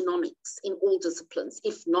including genomics in all disciplines,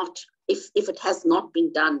 if it has not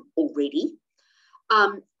been done already.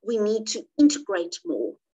 We need to integrate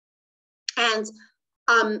more. And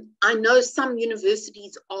I know some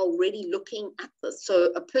universities are already looking at this.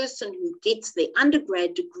 So a person who gets their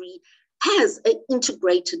undergrad degree has an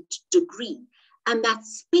integrated degree, and that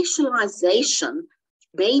specialization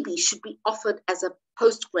maybe should be offered as a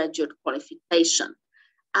postgraduate qualification.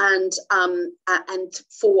 And I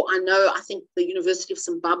think the University of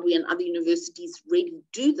Zimbabwe and other universities really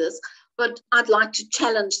do this, but I'd like to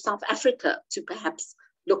challenge South Africa to perhaps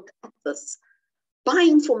look at this.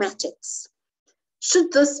 Bioinformatics.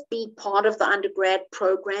 Should this be part of the undergrad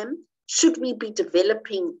program? Should we be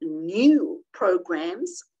developing new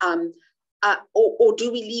programs? Or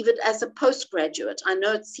do we leave it as a postgraduate? I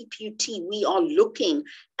know at CPUT, we are looking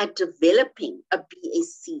at developing a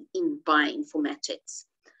BSc in bioinformatics.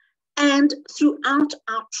 And throughout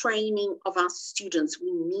our training of our students,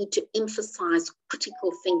 we need to emphasize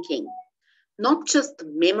critical thinking, not just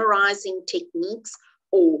memorizing techniques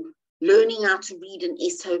or learning how to read an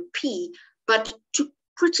SOP, but to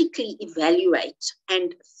critically evaluate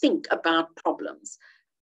and think about problems.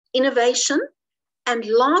 Innovation, and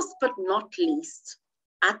last but not least,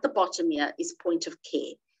 at the bottom here is point of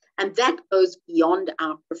care. And that goes beyond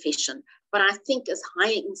our profession. But I think as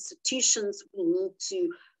higher institutions, we need to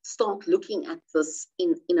start looking at this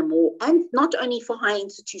in a more, and not only for higher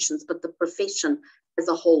institutions, but the profession as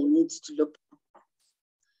a whole needs to look at that.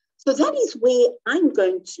 So that is where I'm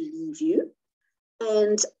going to leave you,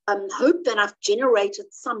 and hope that I've generated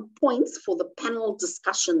some points for the panel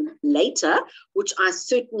discussion later, which I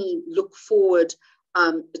certainly look forward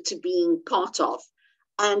to being part of.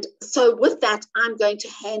 And so with that, I'm going to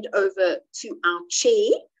hand over to our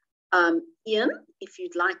chair, Ian, if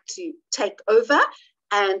you'd like to take over.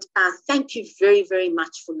 And thank you very, very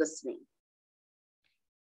much for listening.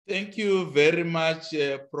 Thank you very much,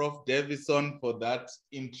 Prof. Davison, for that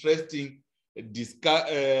interesting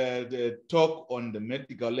talk on the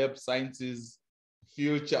medical lab sciences,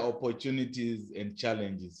 future opportunities and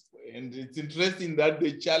challenges. And it's interesting that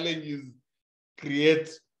the challenges create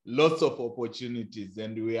lots of opportunities,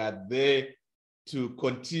 and we are there to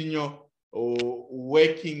continue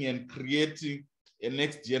working and creating a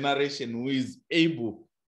next generation who is able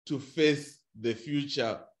to face the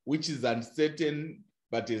future, which is uncertain,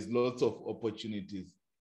 but has lots of opportunities.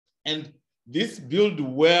 And this builds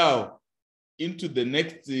well into the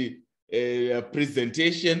next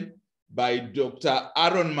presentation by Dr.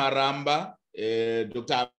 Aaron Maramba.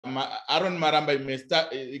 Dr. Aaron Maramba,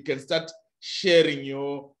 you can start sharing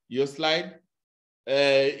your slide.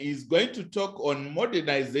 Is going to talk on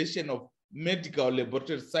modernization of medical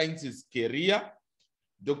laboratory sciences career.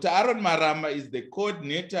 Dr. Aaron Maramba is the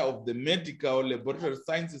coordinator of the Medical Laboratory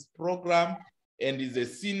Sciences Program and is a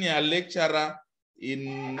senior lecturer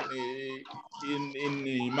in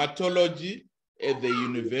hematology at the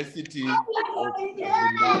University of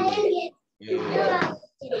Zimbabwe.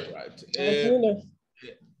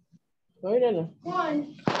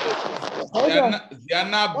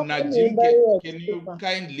 Zianab Najim, can you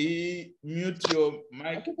kindly mute your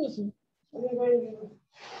mic?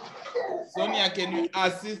 Sonia, can you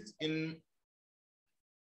assist in?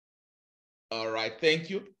 All right, thank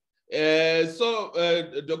you.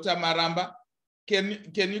 Dr. Maramba, can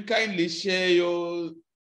you kindly share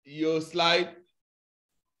your slide?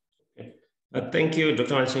 Thank you,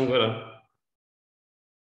 Dr. Machingura.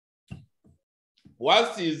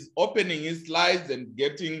 Whilst he's opening his slides and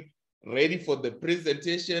getting ready for the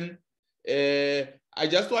presentation, I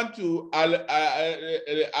just want to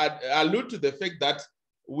allude to the fact that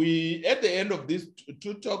we, at the end of these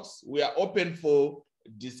two talks, we are open for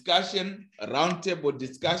discussion, roundtable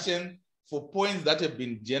discussion for points that have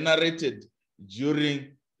been generated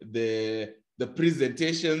during the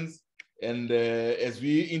presentations and as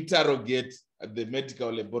we interrogate the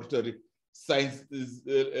medical laboratory sciences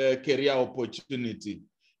career opportunity.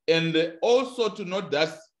 And also to note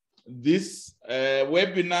that this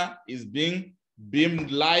webinar is being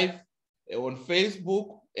beamed live on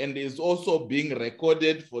Facebook and is also being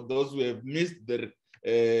recorded. For those who have missed the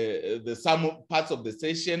some parts of the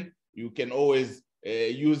session, you can always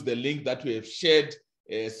use the link that we have shared.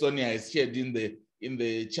 Sonia has shared in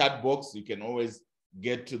the chat box. You can always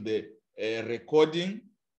get to the recording.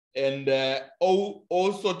 And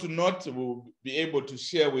also to note, we'll be able to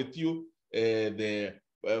share with you the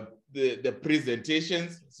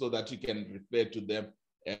presentations so that you can refer to them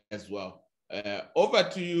as well. Over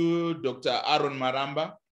to you, Dr. Aaron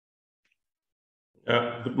Maramba.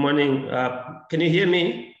 Good morning. Can you hear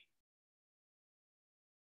me?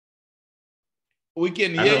 We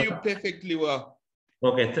can hear you perfectly well.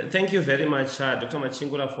 Okay, thank you very much, Dr.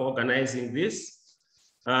 Machingura, for organizing this.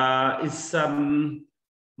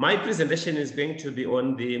 My presentation is going to be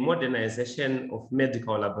on the modernization of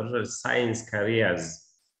medical laboratory science careers.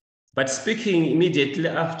 But speaking immediately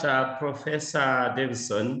after Professor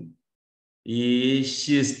Davison,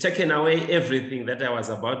 she's taken away everything that I was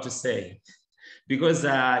about to say, because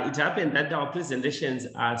it happened that our presentations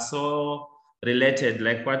are so related,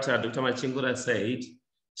 like what Dr. Machingura said.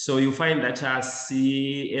 So you find that I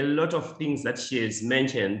see a lot of things that she has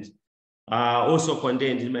mentioned also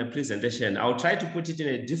contained in my presentation. I'll try to put it in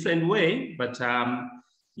a different way, but our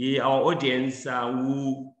audience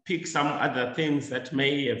will pick some other things that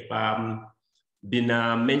may have been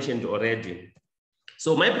mentioned already.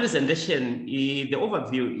 So my presentation, the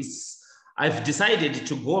overview is, I've decided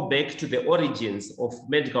to go back to the origins of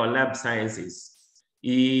medical lab sciences.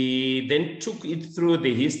 Then took it through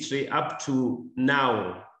the history up to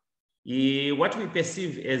now. What we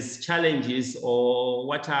perceive as challenges or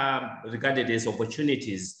what are regarded as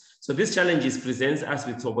opportunities. So these challenges presents us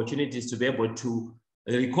with opportunities to be able to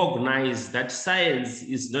recognize that science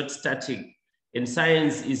is not static and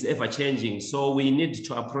science is ever changing. So we need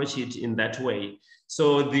to approach it in that way.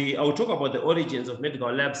 So I'll talk about the origins of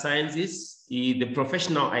medical lab sciences, the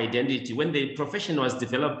professional identity. When the profession was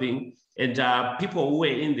developing and people who were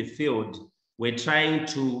in the field, we're trying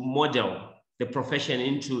to model the profession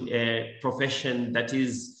into a profession that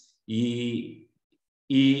is that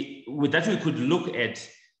we could look at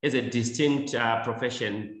as a distinct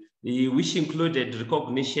profession, which included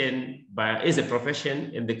recognition as a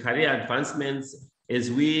profession and the career advancements as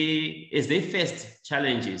they faced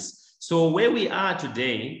challenges. So where we are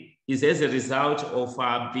today is as a result of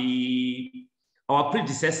our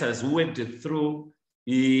predecessors who went through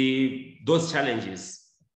those challenges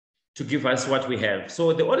to give us what we have.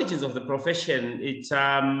 So the origins of the profession,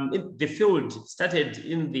 the field started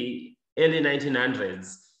in the early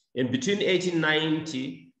 1900s. And between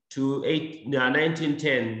 1890 to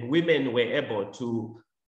 1910, women were able to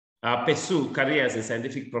pursue careers in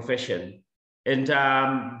scientific profession. And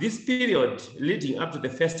this period leading up to the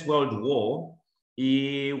First World War,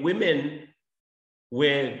 women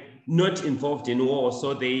were not involved in war,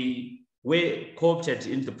 so they were co-opted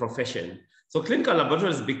into the profession. So clinical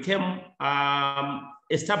laboratories became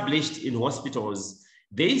established in hospitals.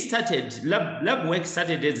 They started, lab work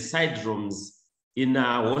started as side rooms in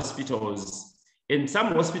hospitals. In some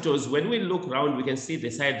hospitals, when we look around, we can see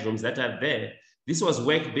the side rooms that are there. This was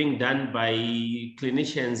work being done by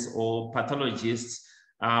clinicians or pathologists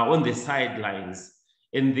on the sidelines.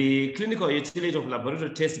 And the clinical utility of laboratory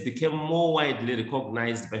tests became more widely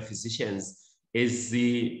recognized by physicians as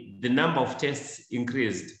the number of tests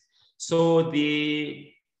increased. So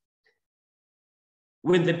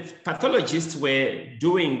when the pathologists were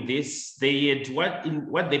doing this, they had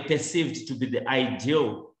what they perceived to be the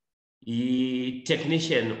ideal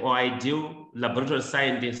technician or ideal laboratory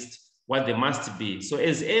scientist, what they must be. So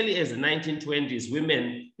as early as the 1920s,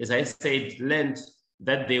 women, as I said, learned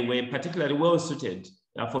that they were particularly well suited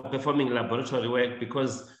for performing laboratory work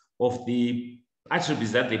because of the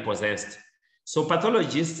attributes that they possessed. So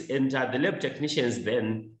pathologists and the lab technicians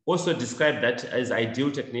then also described that as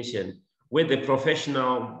ideal technician, where the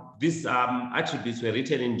professional, these attributes were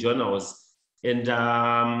written in journals. And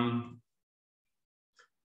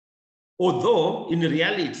although in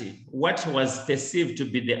reality, what was perceived to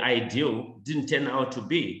be the ideal didn't turn out to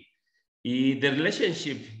be, the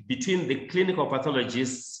relationship between the clinical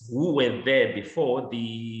pathologists who were there before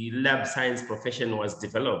the lab science profession was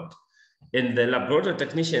developed and the laboratory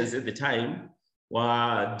technicians at the time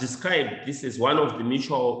were described this as one of the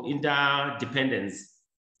mutual interdependence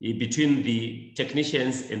between the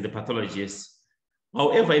technicians and the pathologists.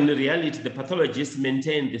 However, in reality, the pathologists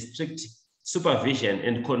maintained the strict supervision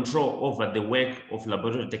and control over the work of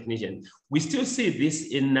laboratory technicians. We still see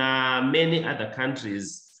this in many other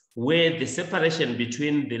countries where the separation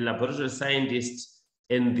between the laboratory scientists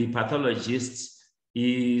and the pathologists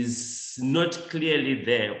is not clearly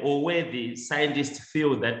there, or where the scientists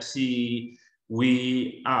feel that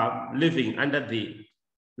we are living under the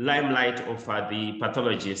limelight of the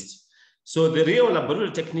pathologist. So the real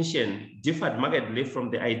laboratory technician differed markedly from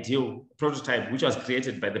the ideal prototype, which was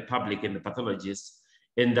created by the public and the pathologists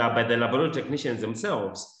and by the laboratory technicians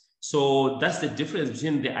themselves. So that's the difference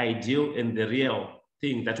between the ideal and the real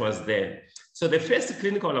thing that was there. So the first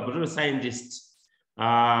clinical laboratory scientists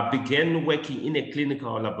began working in a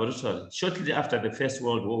clinical laboratory shortly after the First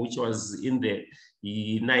World War, which was in the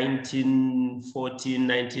 1914,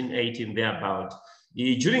 1918, thereabout.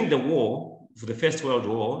 During the war, for the First World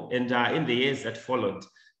War, and in the years that followed,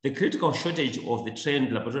 the critical shortage of the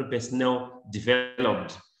trained laboratory personnel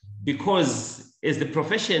developed because as the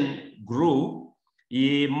profession grew,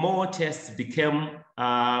 more tests became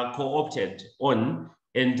co-opted on,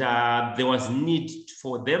 and there was need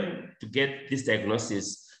for them to get this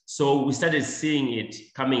diagnosis. So we started seeing it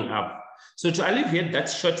coming up. So to alleviate that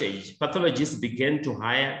shortage, pathologists began to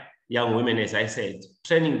hire young women, as I said,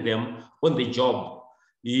 training them on the job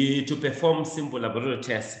to perform simple laboratory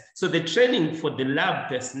tests. So the training for the lab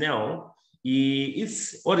personnel,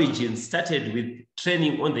 its origin started with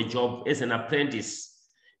training on the job as an apprentice.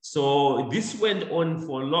 So this went on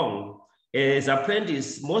for long. As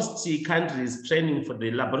apprentice, most countries training for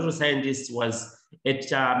the laboratory scientists was at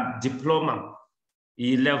diploma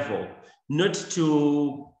level, not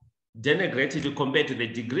to denigrate it to compare to the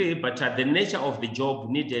degree, but the nature of the job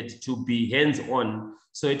needed to be hands-on.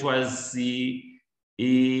 So it was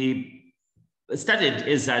started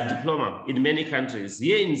as a diploma in many countries.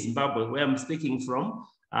 Here in Zimbabwe, where I'm speaking from,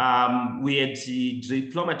 we had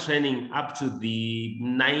diploma training up to the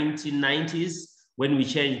 1990s when we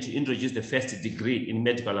changed to introduce the first degree in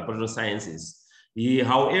medical laboratory sciences.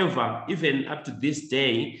 However, even up to this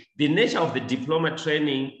day, the nature of the diploma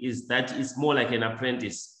training is that it's more like an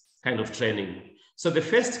apprentice kind of training. So the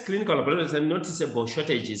first clinical laboratories and noticeable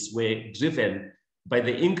shortages were driven by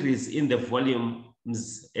the increase in the volume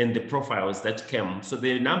and the profiles that came. So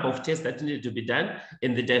the number of tests that needed to be done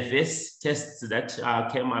and the diverse tests that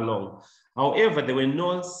came along. However, there were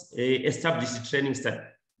no established training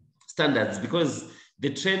standards because the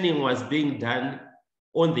training was being done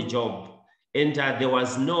on the job, and there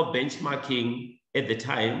was no benchmarking at the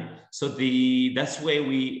time. So that's where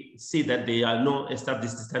we see that there are no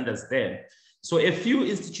established standards there. So a few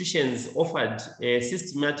institutions offered a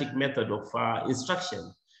systematic method of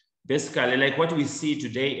instruction, basically like what we see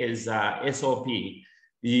today as SOP.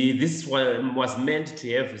 This one was meant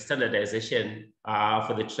to have standardization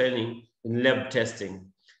for the training in lab testing.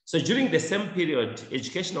 So during the same period,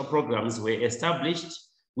 educational programs were established,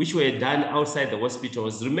 which were done outside the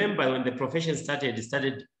hospitals. Remember, when the profession started, it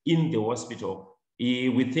started in the hospital,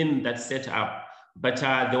 within that setup. But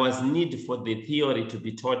there was need for the theory to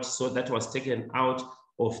be taught, so that was taken out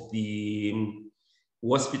of the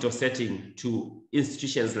hospital setting to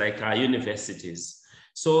institutions like universities.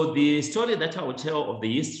 So the story that I will tell of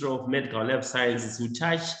the history of medical lab sciences will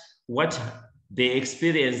touch what they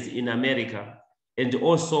experienced in America and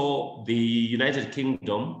also the United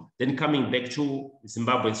Kingdom, then coming back to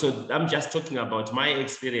Zimbabwe. So I'm just talking about my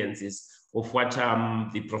experiences of what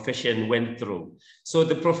the profession went through. So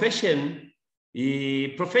the profession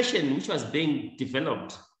which was being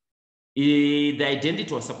developed, the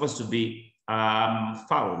identity was supposed to be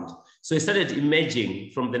found. So it started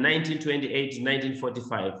emerging from the 1928 to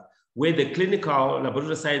 1945, where the clinical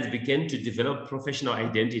laboratory science began to develop professional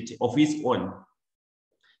identity of its own.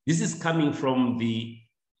 This is coming from the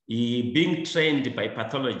being trained by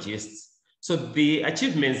pathologists. So the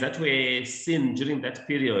achievements that were seen during that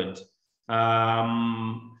period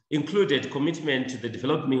included commitment to the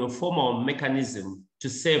development of formal mechanism to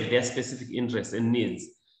serve their specific interests and needs,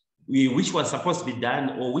 which was supposed to be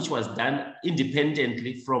done, or which was done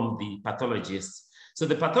independently from the pathologists. So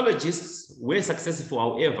the pathologists were successful,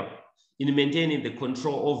 however, in maintaining the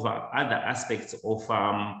control over other aspects of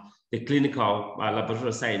the clinical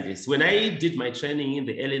laboratory scientists. When I did my training in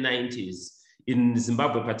the early 90s, in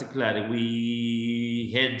Zimbabwe particularly,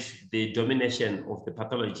 we had the domination of the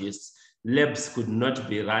pathologists. Labs could not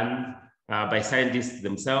be run by scientists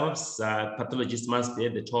themselves. Pathologists must be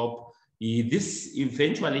at the top. This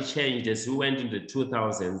eventually changed as we went into the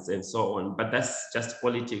 2000s and so on, but that's just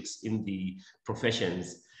politics in the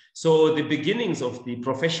professions. So the beginnings of the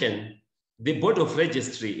profession, the Board of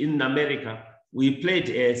Registry in America, we played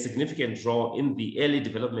a significant role in the early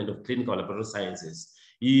development of clinical laboratory sciences.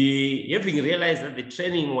 Having realized that the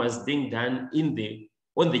training was being done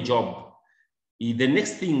on the job, the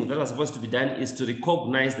next thing that was supposed to be done is to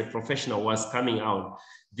recognize the professional was coming out.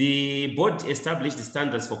 The board established the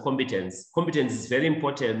standards for competence. Competence is very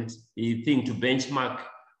important thing to benchmark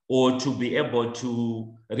or to be able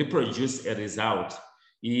to reproduce a result.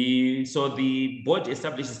 So the board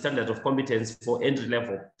established the standard of competence for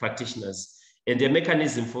entry-level practitioners, and a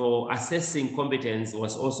mechanism for assessing competence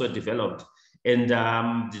was also developed, and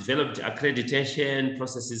developed accreditation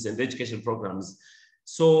processes and education programs.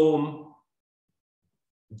 So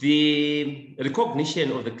the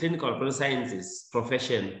recognition of the clinical laboratory sciences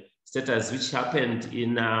profession status, which happened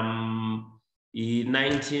in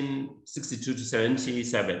 1962 to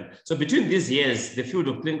 77. So between these years, the field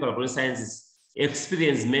of clinical laboratory sciences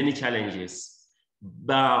experienced many challenges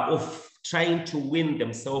of trying to win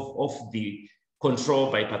themselves off the control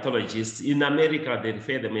by pathologists. In America, they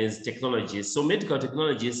refer them as technologists. So medical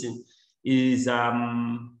technologists is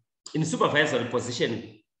in supervisory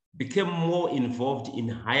position became more involved in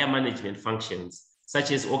higher management functions,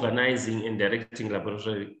 such as organizing and directing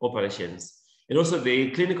laboratory operations. And also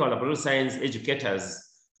the clinical laboratory science educators,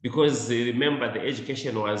 because remember the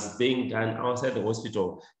education was being done outside the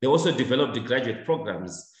hospital, they also developed the graduate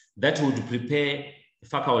programs that would prepare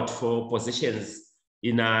faculty for positions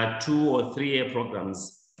in 2 or 3 year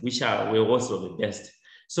programs, which were also the best.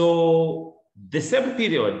 So the same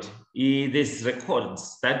period, there's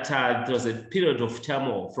records that there was a period of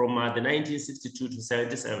turmoil from the 1962 to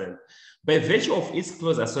 77 by virtue of its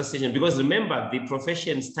close association, because remember the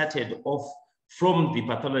profession started off from the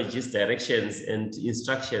pathologist directions and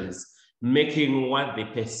instructions, making what they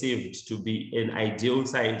perceived to be an ideal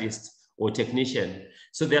scientist or technician.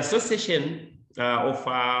 So the association of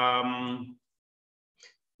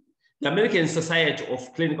the American Society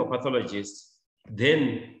of Clinical Pathologists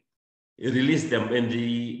then released them, and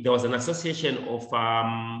there was an association of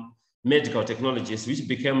medical technologists which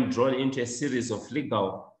became drawn into a series of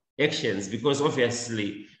legal actions, because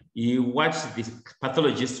obviously what the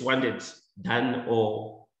pathologists wanted done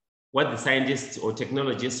or what the scientists or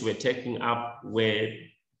technologists were taking up, where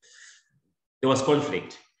there was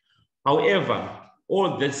conflict. However,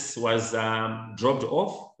 all this was dropped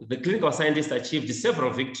off. The clinical scientists achieved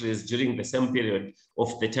several victories during the same period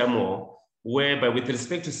of the turmoil, whereby with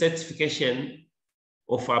respect to certification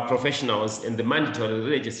of our professionals and the mandatory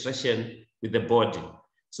registration with the board.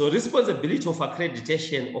 So responsibility of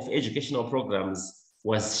accreditation of educational programs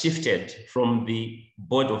was shifted from the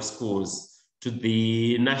Board of Schools to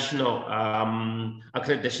the National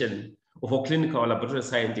Accreditation of Clinical Laboratory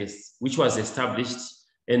Scientists, which was established.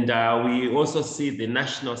 And we also see the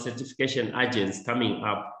national certification agents coming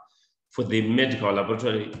up for the medical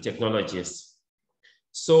laboratory technologists.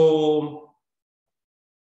 So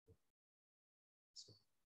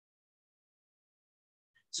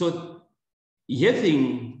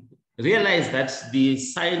having realized that the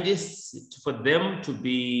scientists, for them to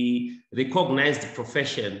be recognized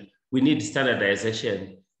profession, we need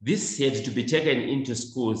standardization. This had to be taken into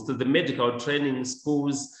schools. So the medical training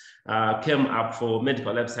schools came up for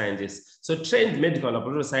medical lab scientists. So trained medical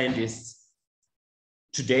laboratory scientists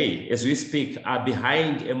today, as we speak, are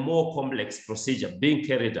behind a more complex procedure being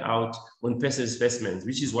carried out on person specimens,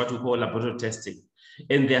 which is what we call laboratory testing.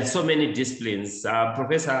 And there are so many disciplines.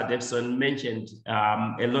 Professor Davidson mentioned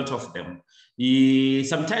a lot of them.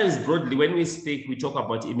 Sometimes broadly, when we speak, we talk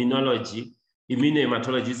about immunology,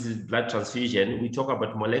 immunohematology is blood transfusion. We talk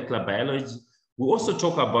about molecular biology. We also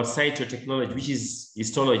talk about cytotechnology, which is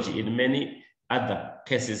histology in many other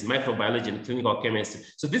cases, microbiology and clinical chemistry.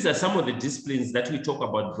 So these are some of the disciplines that we talk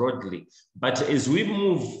about broadly. But as we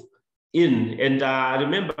move in, and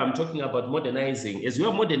remember, I'm talking about modernizing. As we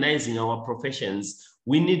are modernizing our professions,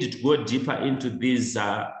 we need to go deeper into these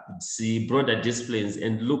broader disciplines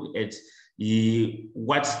and look at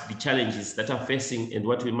what the challenges that are facing and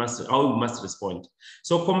what we must, how we must respond.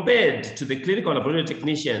 So compared to the clinical laboratory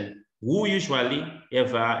technician, who usually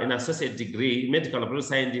have an associate degree, medical laboratory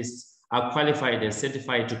scientists are qualified and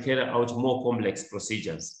certified to carry out more complex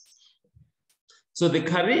procedures. So the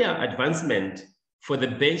career advancement for the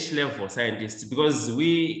bench level scientists, because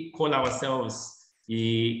we call ourselves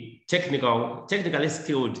technically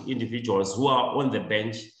skilled individuals who are on the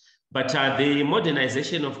bench, but the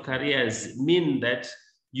modernization of careers mean that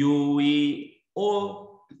we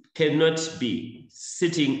all cannot be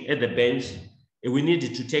sitting at the bench. We need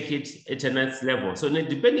to take it at a next level. So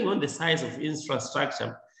depending on the size of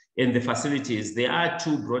infrastructure and the facilities, there are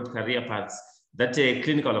two broad career paths that a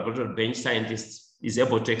clinical laboratory bench scientist is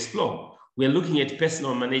able to explore. We're looking at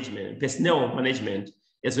personnel management,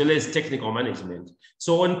 as well as technical management.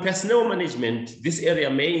 So on personnel management, this area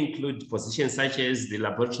may include positions such as the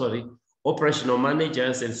laboratory, operational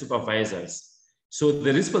managers, and supervisors. So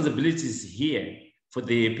the responsibilities here for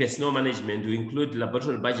the personnel management will include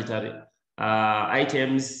laboratory budgetary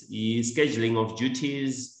items, the scheduling of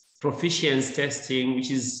duties, proficiency testing, which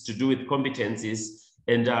is to do with competencies,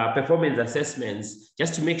 and performance assessments,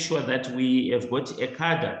 just to make sure that we have got a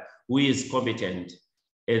cadre who is competent.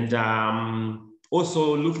 And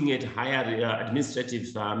also looking at higher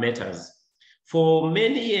administrative matters. For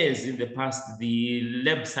many years in the past, the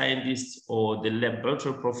lab scientist or the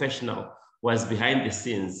laboratory professional was behind the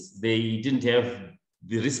scenes. They didn't have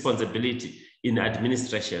the responsibility in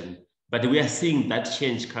administration, but we are seeing that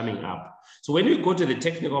change coming up. So when we go to the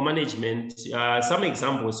technical management, some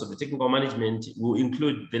examples of the technical management will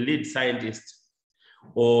include the lead scientist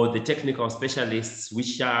or the technical specialists,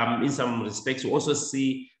 which in some respects we also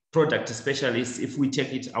see product specialists if we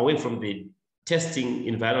take it away from the testing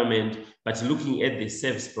environment, but looking at the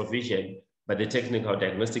service provision by the technical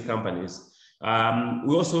diagnostic companies.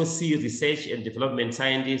 We also see research and development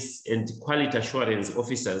scientists and quality assurance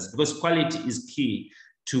officers, because quality is key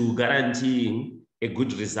to guaranteeing a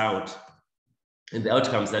good result and the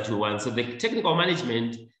outcomes that we want. So the technical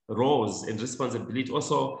management roles and responsibility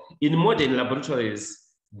also in modern laboratories,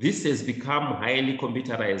 this has become highly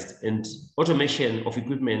computerized, and automation of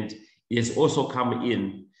equipment has also come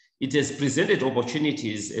in. It has presented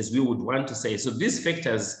opportunities, as we would want to say. So these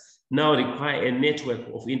factors now require a network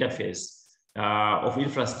of interface, of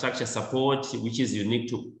infrastructure support, which is unique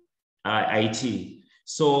to IT.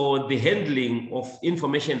 So the handling of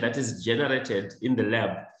information that is generated in the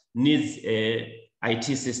lab needs a IT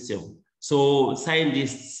system. So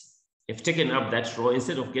scientists have taken up that role.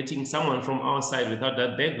 Instead of getting someone from outside without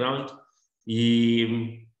that background,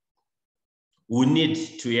 we need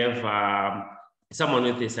to have someone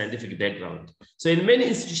with a scientific background. So in many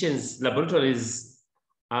institutions, laboratories,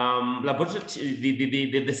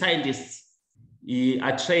 the scientists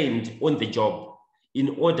are trained on the job in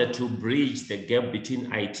order to bridge the gap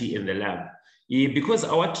between IT and the lab. Because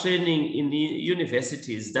our training in the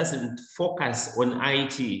universities doesn't focus on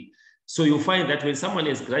IT. So you'll find that when someone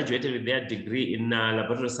has graduated with their degree in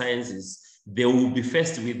laboratory sciences, they will be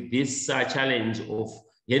faced with this challenge of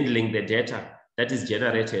handling the data that is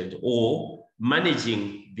generated or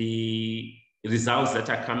managing the results that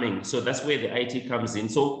are coming. So that's where the IT comes in.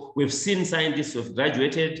 So we've seen scientists who have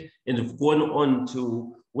graduated and have gone on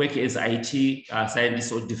to work as IT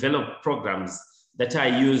scientists or develop programs that are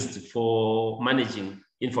used for managing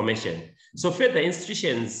information. So further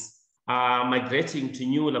institutions are migrating to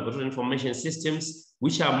new laboratory information systems,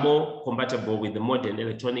 which are more compatible with the modern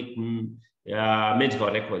electronic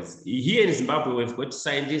medical records. Here in Zimbabwe, we've got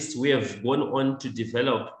scientists who have gone on to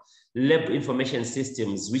develop lab information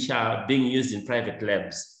systems, which are being used in private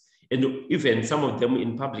labs, and even some of them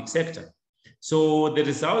in public sector. So the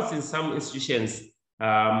results in some institutions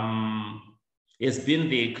has been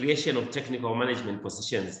the creation of technical management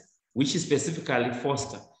positions, which specifically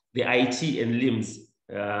foster the IT and LIMS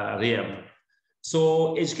realm.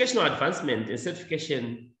 So educational advancement and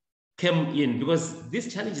certification came in because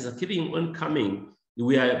these challenges are keeping on coming.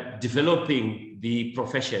 We are developing the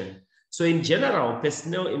profession. So in general,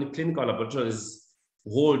 personnel in clinical laboratories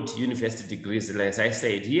hold university degrees. As I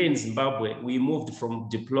said, here in Zimbabwe, we moved from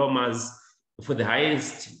diplomas for the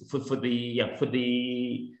highest, for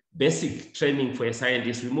the basic training for a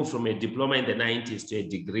scientist. We moved from a diploma in the 90s to a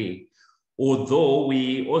degree. Although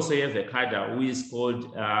we also have a cadre who is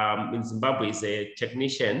called, in Zimbabwe, is a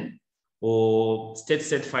technician or state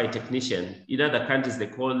certified technician. In other countries, they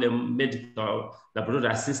call them medical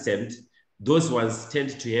laboratory assistant. Those ones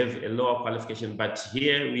tend to have a lower qualification, but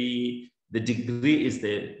here the degree is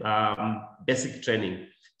the basic training.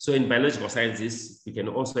 So in biological sciences, we can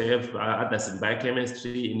also have others in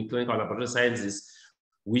biochemistry, in clinical laboratory sciences,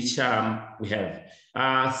 which we have.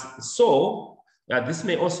 This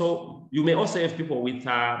may also, you may also have people with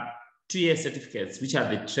 2-year certificates, which are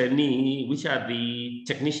the trainee, which are the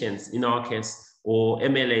technicians in our case, or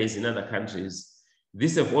MLAs in other countries.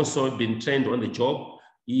 These have also been trained on the job.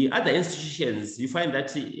 In other institutions, you find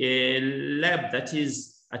that a lab that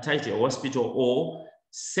is attached to a hospital or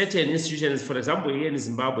certain institutions, for example, here in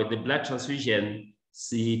Zimbabwe, the blood transfusion,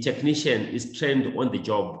 the technician is trained on the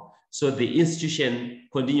job. So the institution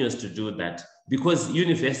continues to do that because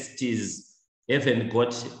universities haven't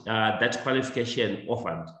got that qualification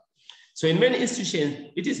offered. So in many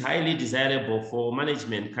institutions, it is highly desirable for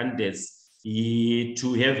management candidates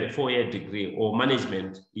to have a 4-year degree or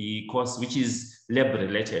management course, which is lab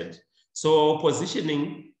related. So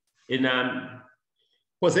positioning in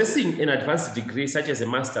possessing an advanced degree such as a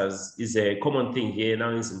master's is a common thing here now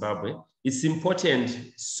in Zimbabwe. It's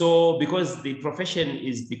important so because the profession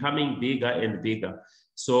is becoming bigger and bigger.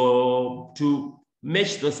 So to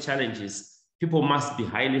match those challenges, people must be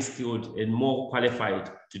highly skilled and more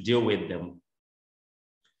qualified to deal with them.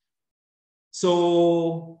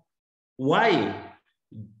 So why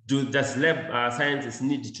does lab sciences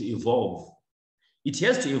need to evolve? It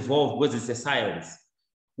has to evolve because it's a science.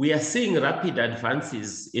 We are seeing rapid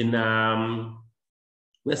advances in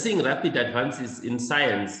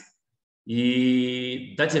science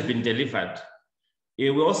that have been delivered.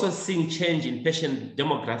 We're also seeing change in patient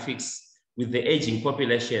demographics with the aging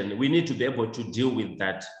population. We need to be able to deal with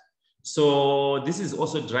that. So this is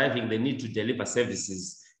also driving the need to deliver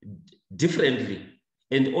services differently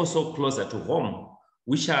and also closer to home,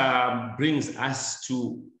 which brings us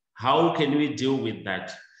to how can we deal with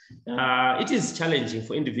that? It is challenging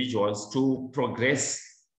for individuals to progress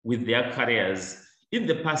with their careers. In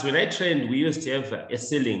the past, when I trained, we used to have a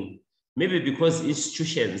ceiling, maybe because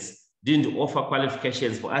institutions didn't offer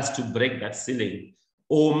qualifications for us to break that ceiling,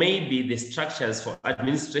 or maybe the structures for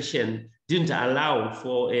administration didn't allow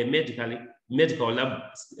for a medical lab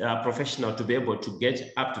professional to be able to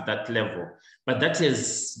get up to that level. But that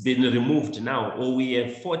has been removed now, or we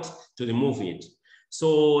have fought to remove it.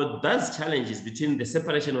 So those challenges between the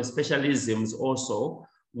separation of specialisms also,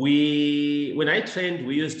 when I trained,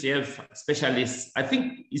 we used to have specialists. I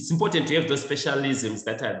think it's important to have those specialisms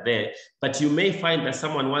that are there, but you may find that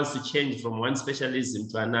someone wants to change from one specialism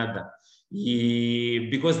to another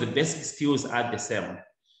because the basic skills are the same.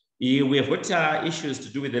 We have got issues to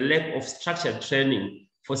do with the lack of structured training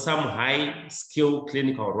for some high skill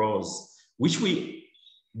clinical roles, which we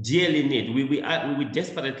dearly need. We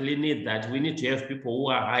desperately need that. We need to have people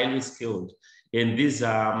who are highly skilled, and these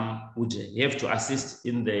would have to assist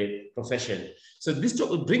in the profession. So this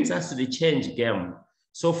brings us to the change game.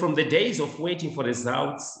 So from the days of waiting for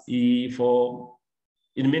results in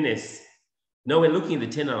minutes, now we're looking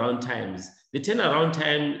at the turnaround times. The turnaround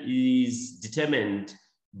time is determined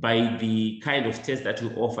by the kind of test that we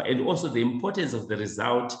offer and also the importance of the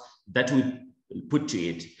result that we put to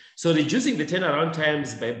it. So reducing the turnaround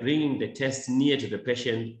times by bringing the test near to the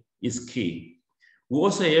patient is key. We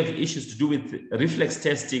also have issues to do with reflex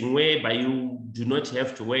testing, whereby you do not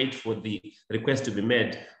have to wait for the request to be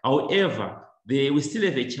made. However, we still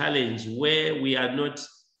have a challenge where we are not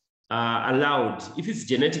allowed, if it's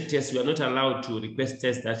genetic tests, we are not allowed to request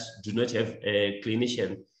tests that do not have a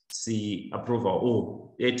clinician approval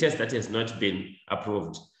or a test that has not been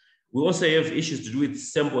approved. We also have issues to do with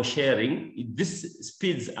sample sharing. This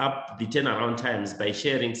speeds up the turnaround times by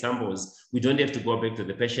sharing samples. We don't have to go back to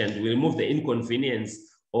the patient. We remove the inconvenience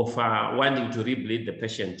of wanting to rebleed the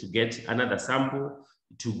patient to get another sample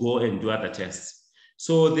to go and do other tests.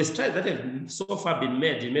 So the strides that have so far been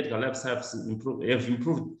made in medical labs have improved.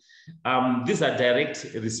 These are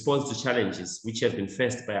direct response to challenges which have been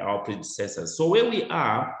faced by our predecessors. So where we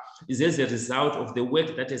are is as a result of the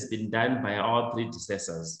work that has been done by our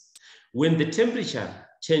predecessors. When the temperature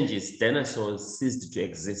changes, dinosaurs ceased to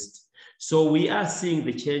exist. So we are seeing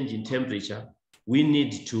the change in temperature. We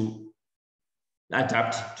need to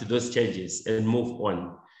adapt to those changes and move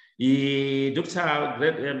on.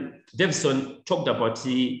 Dr. Davison talked about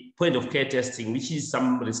the point of care testing, which in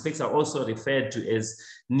some respects are also referred to as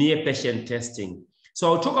near patient testing.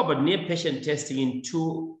 So I'll talk about near patient testing in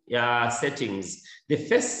two settings. The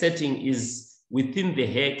first setting is within the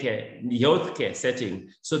healthcare setting.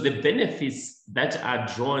 So the benefits that are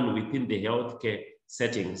drawn within the healthcare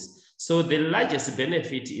settings. So the largest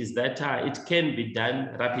benefit is that it can be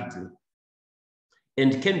done rapidly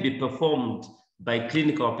and can be performed by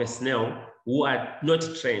clinical personnel who are not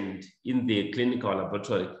trained in the clinical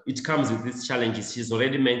laboratory. It comes with these challenges. She's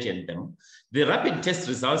already mentioned them. The rapid test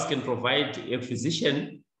results can provide a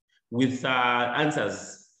physician with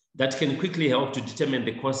answers that can quickly help to determine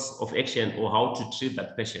the course of action or how to treat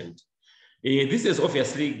that patient. This has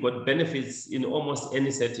obviously got benefits in almost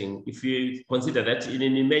any setting. If you consider that in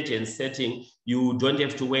an emergency setting, you don't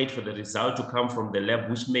have to wait for the result to come from the lab,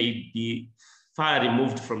 which may be far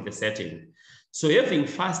removed from the setting. So having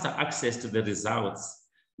faster access to the results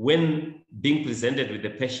when being presented with the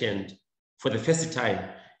patient for the first time,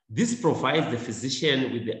 this provides the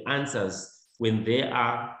physician with the answers when they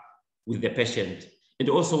are with the patient. And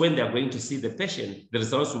also when they're going to see the patient, the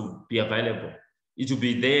results will be available. It will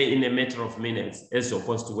be there in a matter of minutes as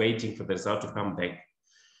opposed to waiting for the result to come back.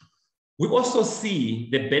 We also see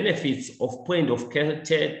the benefits of point of care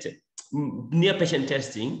near patient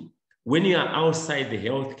testing when you are outside the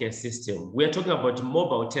healthcare system. We're talking about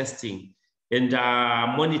mobile testing and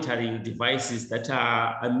monitoring devices that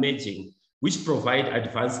are emerging, which provide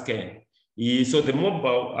advanced care. So the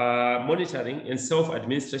mobile monitoring and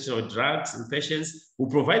self-administration of drugs in patients will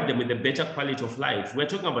provide them with a better quality of life. We're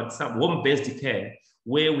talking about some home-based care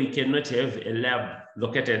where we cannot have a lab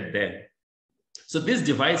located there. So these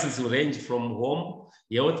devices will range from home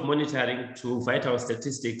health monitoring to vital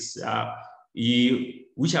statistics,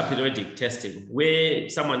 which are periodic testing, where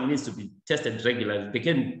someone needs to be tested regularly.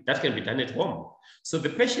 That can be done at home. So the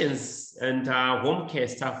patients and home care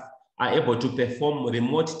staff are able to perform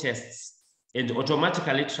remote tests and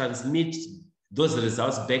automatically transmit those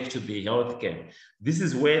results back to the healthcare. This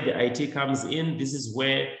is where the IT comes in. This is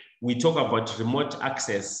where we talk about remote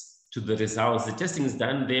access to the results. The testing is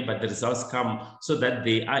done there, but the results come so that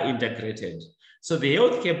they are integrated. So the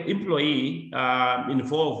healthcare employee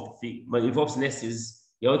involves nurses,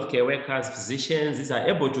 healthcare workers, physicians. These are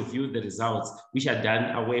able to view the results which are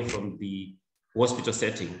done away from the hospital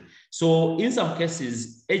setting. So in some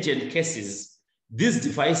cases, urgent cases, these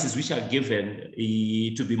devices which are given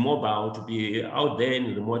to be mobile, to be out there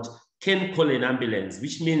in remote, can call an ambulance,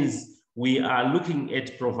 which means we are looking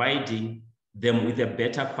at providing them with a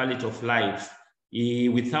better quality of life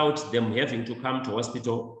without them having to come to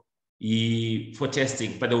hospital for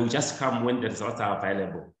testing, but they will just come when the results are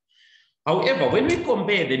available. However, when we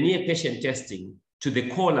compare the near patient testing to the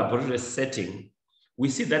core laboratory setting, we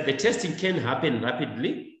see that the testing can happen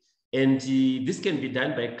rapidly, and this can be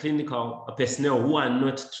done by clinical personnel who are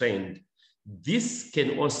not trained. This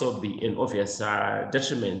can also be an obvious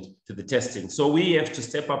detriment to the testing. So we have to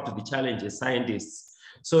step up to the challenge as scientists.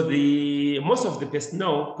 So most of the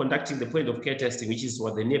personnel conducting the point of care testing, which is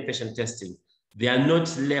what the near patient testing, they are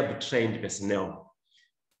not lab trained personnel,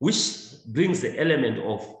 which brings the element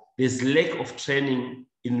of this lack of training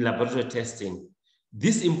in laboratory testing.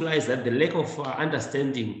 This implies that the lack of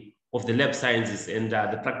understanding of the lab sciences and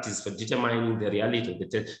the practice for determining the reality of the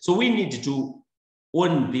test. So we need to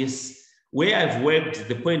own this. Where I've worked,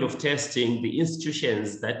 the point of testing, the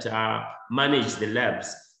institutions that manage the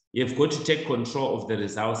labs, you've got to take control of the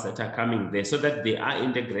results that are coming there so that they are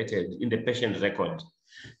integrated in the patient record.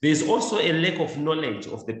 There's also a lack of knowledge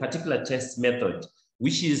of the particular test method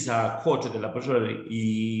which is core to the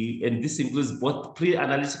laboratory, and this includes both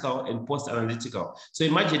pre-analytical and post-analytical. So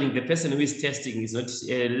imagining the person who is testing is not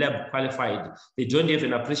lab qualified. They don't have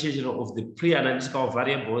an appreciation of the pre-analytical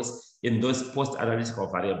variables and those post-analytical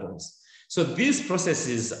variables. So these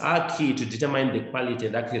processes are key to determine the quality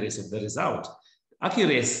and accuracy of the result.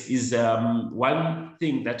 Accuracy is one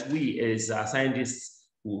thing that we as scientists,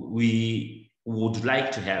 we would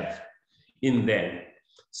like to have in there.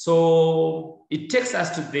 So it takes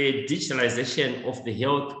us to the digitalization of the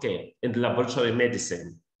healthcare and laboratory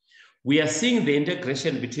medicine. We are seeing the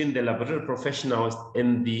integration between the laboratory professionals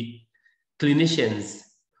and the clinicians,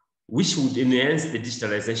 which would enhance the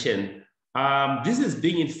digitalization. This is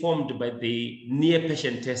being informed by the near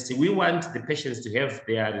patient testing. We want the patients to have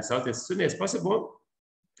their results as soon as possible.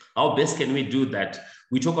 How best can we do that?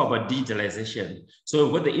 We talk about digitalization. So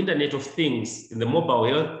we've got the Internet of Things in the mobile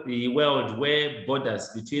health world, where borders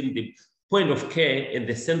between the point of care and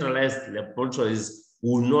the centralized laboratories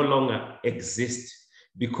will no longer exist,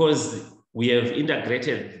 because we have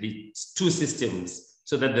integrated the two systems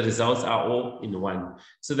so that the results are all in one.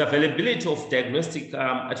 So the availability of diagnostic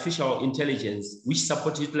artificial intelligence, which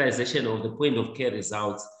supports utilization of the point of care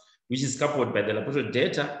results, which is coupled by the laboratory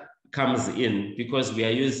data, comes in because we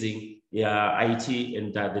are using IT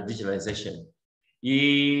and the digitalization.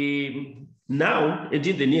 Now, and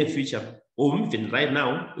in the near future, or even right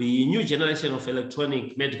now, a new generation of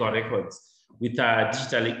electronic medical records with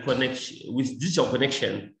digital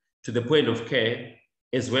connection to the point of care,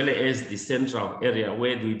 as well as the central area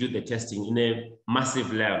where we do the testing in a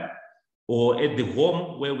massive lab, or at the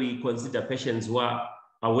home where we consider patients who are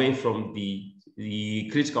away from the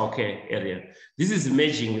critical care area. This is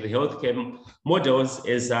merging with the healthcare models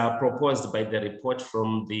as proposed by the report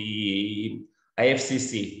from the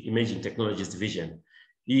IFCC, Imaging Technologies Division.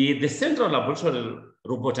 The central laboratory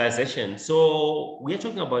robotization. So we are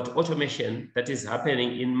talking about automation that is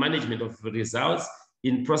happening in management of results,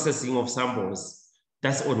 in processing of samples.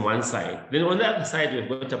 That's on one side. Then on the other side, we've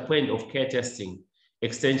got a point of care testing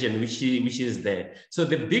extension, which is there. So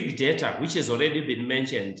the big data, which has already been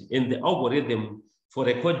mentioned, in the algorithm for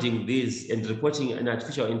recording this and reporting an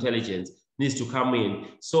artificial intelligence needs to come in.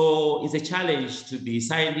 So it's a challenge to the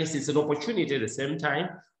scientists. It's an opportunity at the same time,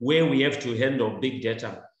 where we have to handle big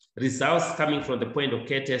data. Results coming from the point of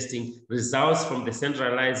care testing, results from the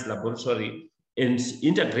centralized laboratory, and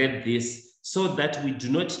integrate this so that we do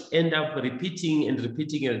not end up repeating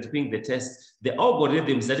the tests. The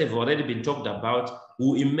algorithms that have already been talked about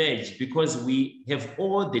will emerge because we have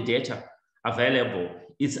all the data available.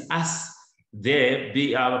 It's us there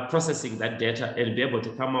processing that data and be able to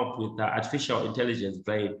come up with the artificial intelligence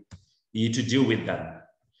brain to deal with that.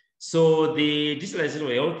 So the digitalization of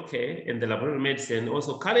healthcare and the laboratory medicine,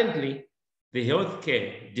 also currently the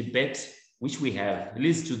healthcare debate which we have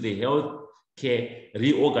leads to the healthcare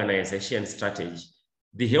reorganization strategy.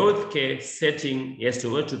 The healthcare setting has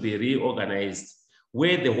to be reorganized,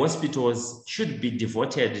 where the hospitals should be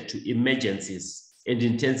devoted to emergencies and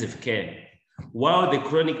intensive care, while the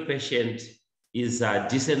chronic patient is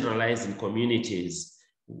decentralized in communities.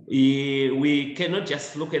 We cannot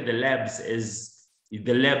just look at the labs as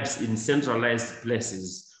the labs in centralized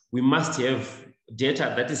places. We must have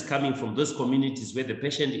data that is coming from those communities where the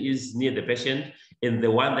patient is near the patient, and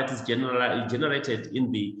the one that is generated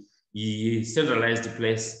in the centralized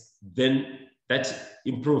place, then that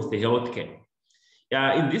improves the healthcare.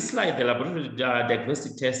 In this slide, the laboratory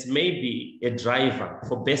diagnostic test may be a driver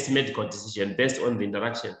for best medical decision based on the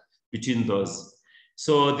interaction between those.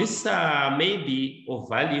 So this may be of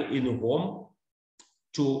value in home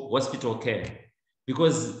to hospital care,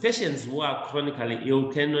 because patients who are chronically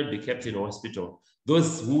ill cannot be kept in hospital.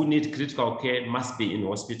 Those who need critical care must be in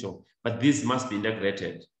hospital, but this must be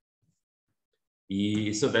integrated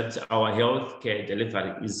so that our healthcare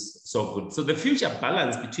delivery is so good. So the future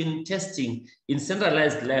balance between testing in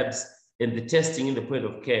centralized labs and the testing in the point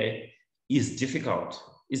of care is difficult.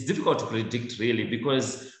 It's difficult to predict, really,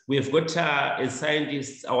 because we've got, as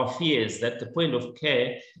scientists, our fears that the point of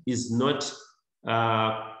care is not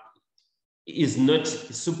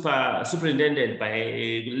superintended by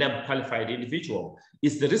a lab qualified individual.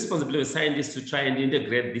 It's the responsibility of scientists to try and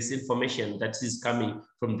integrate this information that is coming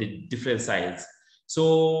from the different sides.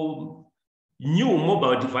 So new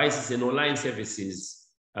mobile devices and online services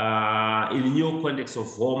in new context of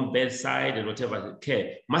home, bedside, and whatever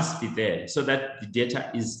care must be there so that the data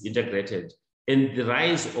is integrated. And the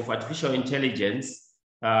rise of artificial intelligence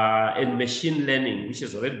and machine learning, which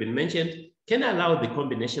has already been mentioned, can allow the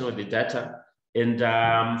combination of the data and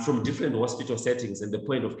from different hospital settings and the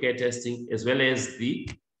point of care testing, as well as the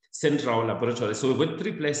central laboratory. So we've got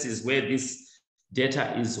three places where this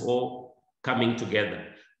data is all coming together.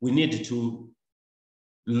 We need to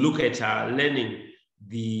look at learning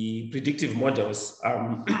the predictive models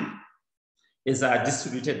as a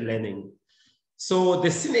distributed learning. So the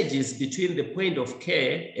synergies between the point of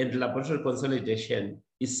care and laboratory consolidation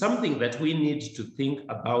is something that we need to think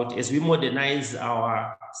about as we modernize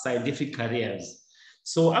our scientific careers.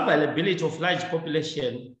 So availability of large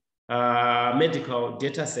population medical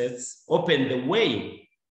data sets open the way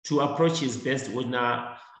to approaches based on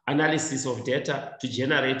analysis of data to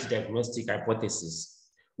generate diagnostic hypotheses.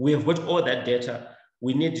 We have got all that data.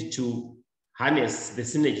 We need to harness the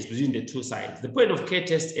synergies between the two sides. The point of care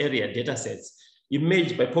test area data sets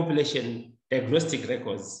imaged by population diagnostic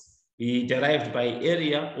records derived by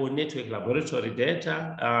area or network laboratory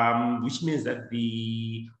data, which means that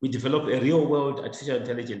we develop a real-world artificial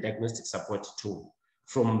intelligence diagnostic support tool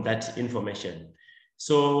from that information.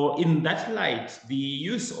 So in that light, the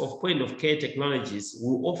use of point-of-care technologies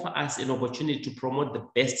will offer us an opportunity to promote the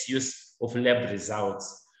best use of lab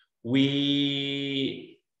results.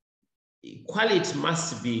 Quality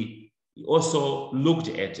must be also looked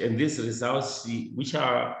at, and these results, which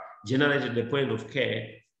are generated at the point of care,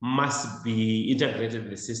 must be integrated in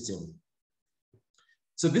the system.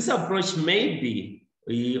 So this approach may be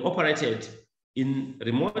operated in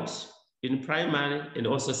remote, in primary, and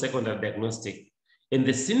also secondary diagnostic. And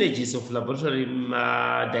the synergies of laboratory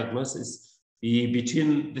diagnosis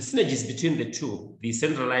between the two, the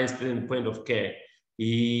centralized and point of care,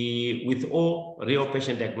 with all real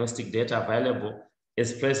patient diagnostic data available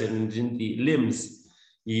as present in the LIMS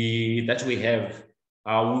that we have,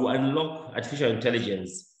 will unlock artificial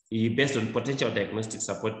intelligence based on potential diagnostic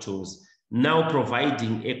support tools, now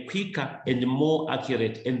providing a quicker and more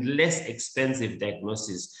accurate and less expensive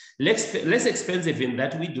diagnosis. Less expensive in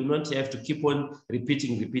that we do not have to keep on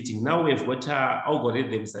repeating. Now we've got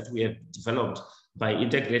algorithms that we have developed by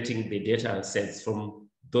integrating the data sets from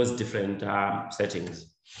those different settings.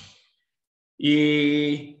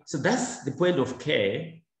 So that's the point of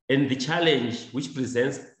care and the challenge which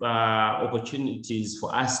presents opportunities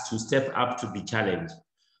for us to step up to the challenge.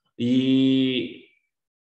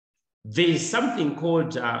 There is something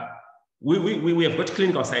called, we have got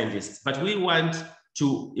clinical scientists, but we want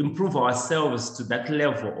to improve ourselves to that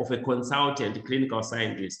level of a consultant clinical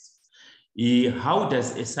scientist. How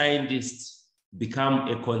does a scientist become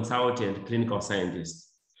a consultant clinical scientist?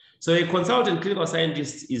 So a consultant clinical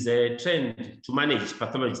scientist is a trained to manage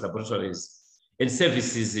pathology laboratories and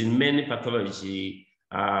services in many pathology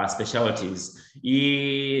specialties.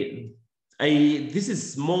 This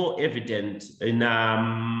is more evident in,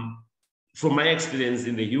 from my experience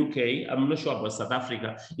in the UK. I'm not sure about South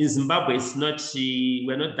Africa. In Zimbabwe, it's not,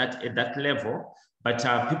 we're not at that level, but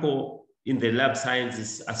people in the lab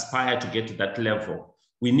sciences aspire to get to that level.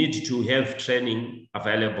 We need to have training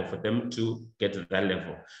available for them to get to that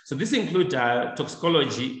level. So this includes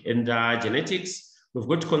toxicology and genetics. We've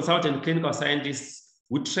got consultant clinical scientists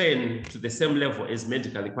who train to the same level as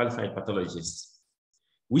medically qualified pathologists,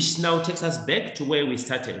 which now takes us back to where we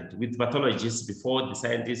started with pathologists before the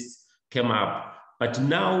scientists came up. But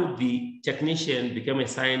now the technician became a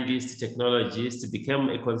scientist, technologist, became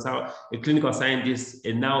a clinical scientist,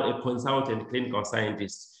 and now a consultant clinical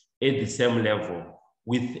scientist at the same level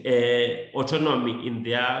with autonomy in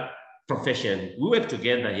their profession. We work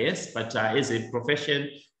together, yes, but as a profession,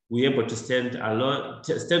 we're able to stand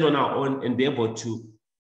on our own and be able to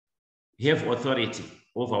have authority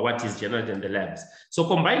over what is generated in the labs. So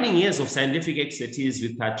combining years of scientific expertise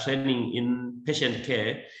with our training in patient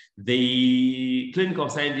care, the clinical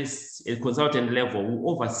scientists at consultant level will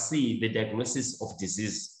oversee the diagnosis of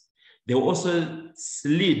disease. They will also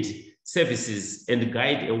lead services and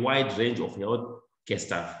guide a wide range of health care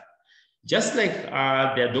staff. Just like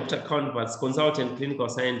their doctor counterparts, consultant clinical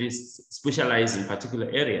scientists specialize in particular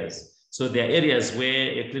areas. So there are areas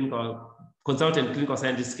where a consultant clinical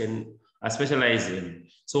scientist can specialize in.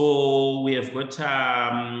 So we have got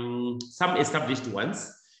some established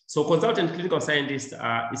ones. So consultant clinical scientists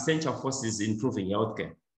are essential forces in improving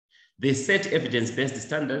healthcare. They set evidence-based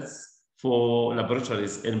standards for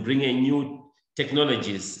laboratories and bring in new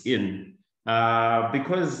technologies in.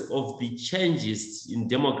 Because of the changes in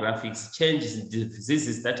demographics, changes in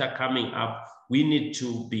diseases that are coming up, we need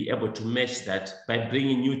to be able to match that by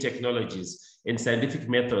bringing new technologies and scientific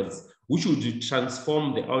methods which would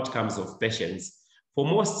transform the outcomes of patients. For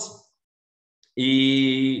most,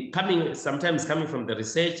 sometimes coming from the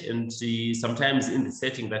research and sometimes in the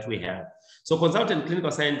setting that we have. So consultant clinical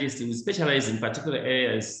scientists, we specialize in particular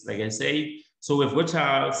areas, like I say. So we've got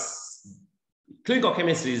our clinical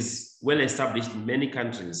chemistry is well established in many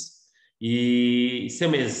countries.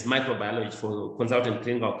 Same as microbiology for consultant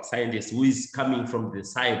clinical scientist who is coming from the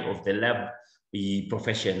side of the lab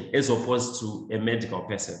profession as opposed to a medical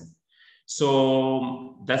person.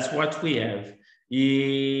 So that's what we have.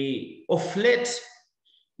 Of late,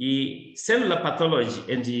 cellular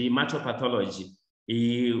pathology and hematopathology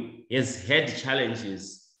has had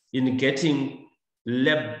challenges in getting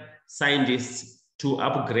lab scientists to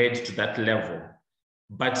upgrade to that level.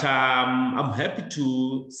 But I'm happy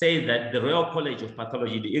to say that the Royal College of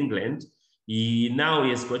Pathology in England now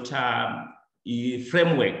has got a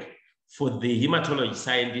framework for the hematology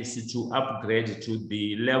scientists to upgrade to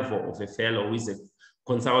the level of a fellow who is a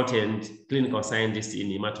consultant clinical scientist in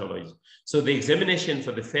hematology. So the examination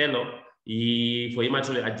for the fellow for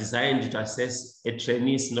hematology are designed to assess a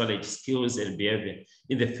trainee's knowledge, skills, and behavior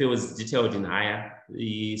in the fields detailed in higher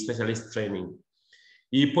specialist training.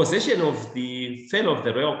 The position of the fellow of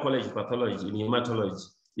the Royal College of Pathology in hematology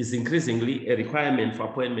is increasingly a requirement for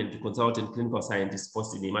appointment to consultant clinical scientists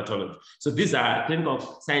post in hematology. So these are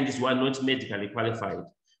clinical scientists who are not medically qualified,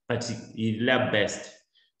 but lab-based.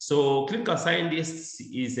 So clinical scientists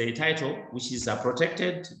is a title which is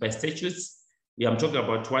protected by statutes. I'm talking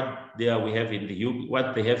about what we have in the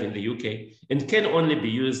what they have in the UK, and can only be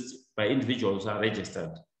used by individuals who are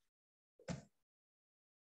registered.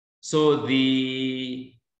 So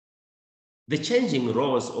the changing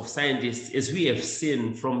roles of scientists, as we have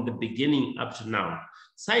seen from the beginning up to now,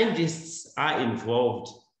 scientists are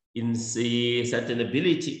involved in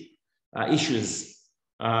sustainability issues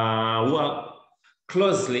who are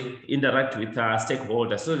closely interact with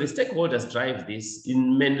stakeholders. So the stakeholders drive this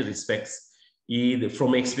in many respects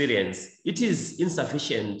from experience. It is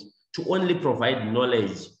insufficient to only provide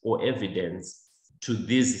knowledge or evidence to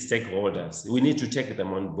these stakeholders. We need to take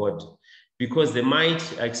them on board because they might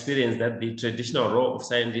experience that the traditional role of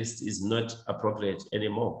scientists is not appropriate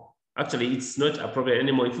anymore. Actually, it's not appropriate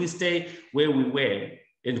anymore. If we stay where we were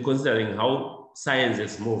and considering how science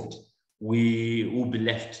has moved, we will be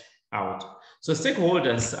left out. So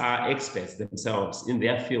stakeholders are experts themselves in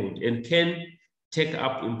their field and can take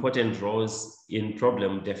up important roles in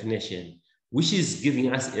problem definition, which is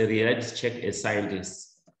giving us a reality check as scientists.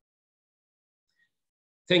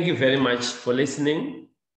 Thank you very much for listening.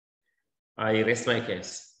 I rest my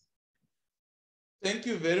case. Thank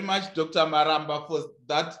you very much, Dr. Maramba, for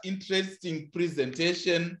that interesting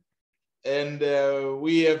presentation. And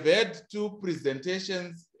we have had two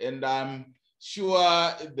presentations, and I'm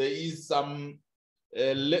sure there is some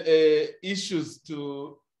issues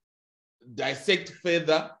to dissect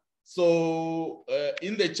further. So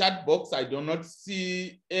in the chat box, I do not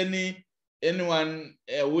see anyone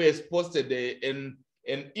who has posted an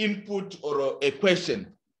input or a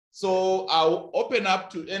question. So I'll open up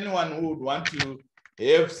to anyone who would want to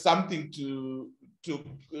have something to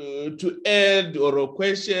add or a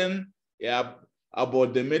question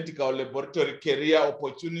about the medical laboratory career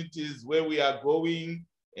opportunities, where we are going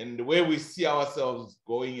and where we see ourselves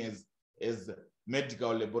going as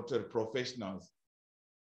medical laboratory professionals.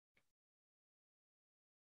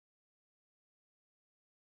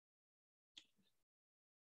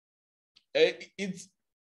 I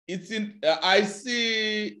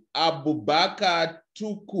see Abubakar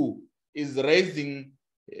Tuku is raising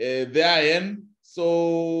their hand,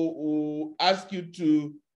 so we'll ask you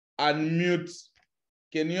to unmute.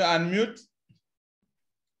 Can you unmute?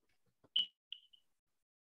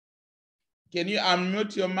 Can you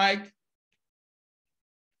unmute your mic?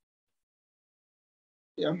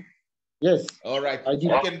 Yeah. Yes. All right. You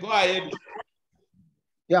can go ahead.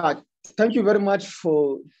 Yeah. Thank you very much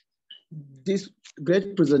for this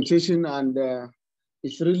great presentation, and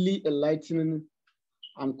it's really enlightening.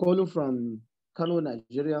 I'm calling from Kano,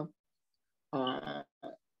 Nigeria.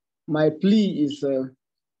 My plea is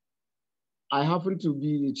I happen to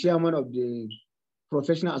be the chairman of the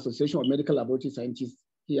Professional Association of Medical Laboratory Scientists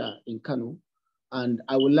here in Kano, and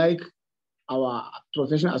I would like our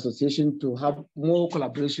professional association to have more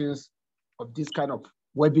collaborations of this kind of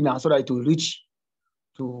webinar so that it will reach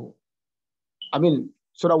to,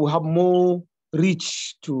 so that we have more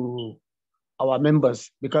reach to our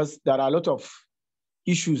members, because there are a lot of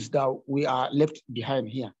issues that we are left behind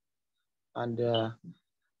here. And the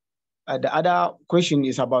other question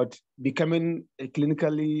is about becoming a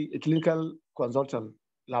clinical consultant,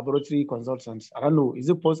 laboratory consultants. I don't know, is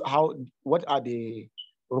it possible, what are the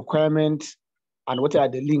requirements and what are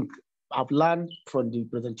the links? I've learned from the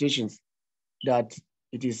presentations that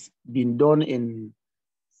it is being done in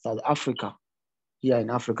South Africa, here in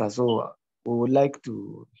Africa. So we would like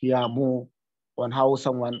to hear more on how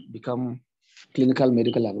someone become clinical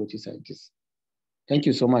medical laboratory scientist. Thank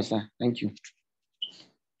you so much, sir. Thank you.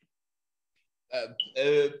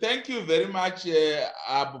 Thank you very much,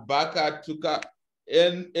 Abubakar Tuka.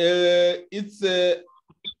 And it's the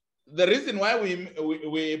reason why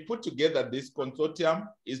we put together this consortium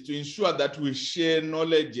is to ensure that we share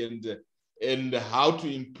knowledge and how to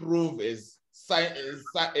improve as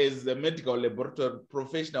the medical laboratory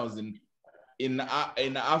professionals in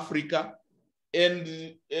Africa.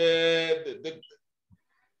 And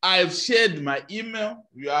I've shared my email.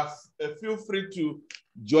 You have feel free to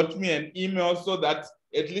jot me an email so that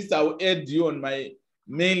at least I'll add you on my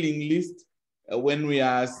mailing list when we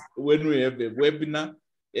have a webinar.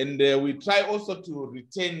 And we try also to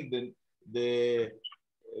retain the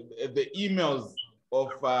emails of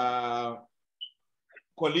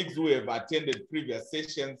colleagues who have attended previous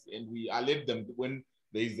sessions, and we alert them when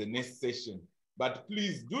there is a next session. But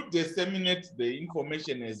please do disseminate the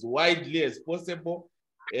information as widely as possible,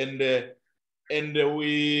 and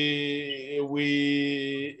we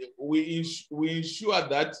ensure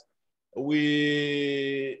that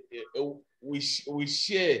we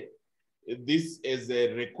share this as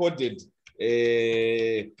a recorded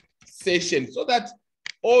session, so that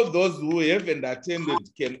all those who haven't attended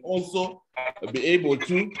can also be able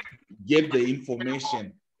to get the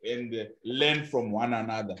information and learn from one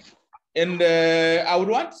another. And I would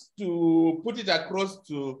want to put it across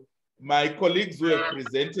to my colleagues who have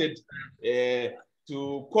presented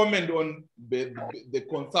to comment on the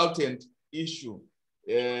consultant issue.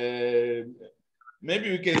 Maybe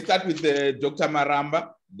we can start with Dr.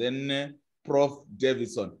 Maramba, then Prof.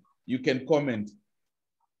 Davison. You can comment.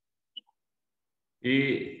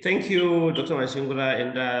 Thank you, Dr. Mashingula,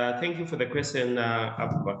 and thank you for the question,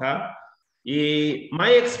 Abubakar.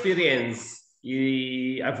 My experience,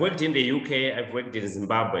 I've worked in the UK, I've worked in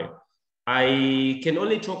Zimbabwe. I can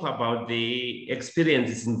only talk about the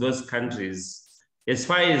experiences in those countries. As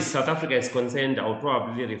far as South Africa is concerned, I'll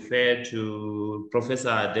probably refer to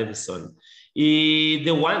Professor Davison.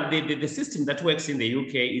 The system that works in the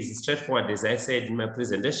UK is straightforward, as I said in my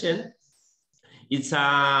presentation. The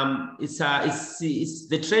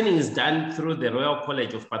training is done through the Royal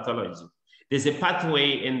College of Pathology. There's a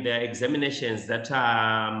pathway in the examinations that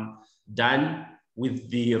are done with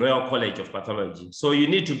the Royal College of Pathology. So you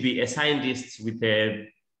need to be a scientist with a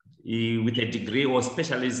degree or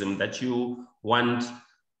specialism that you want.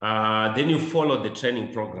 Then you follow the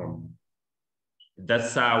training program.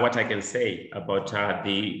 That's what I can say about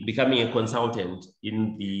becoming a consultant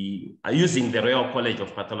in using the Royal College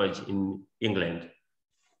of Pathology in England.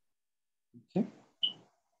 Okay.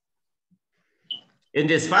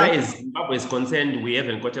 And as far as Zimbabwe is concerned, we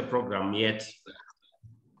haven't got a program yet.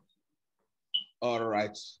 All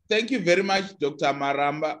right. Thank you very much, Dr.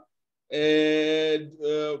 Maramba.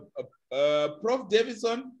 Prof.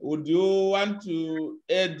 Davison, would you want to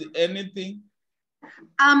add anything?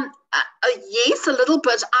 Yes, a little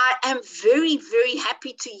bit. I am very, very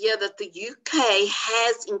happy to hear that the UK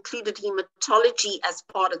has included hematology as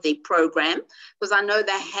part of their program, because I know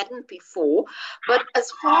they hadn't before. But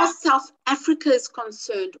as far as South Africa is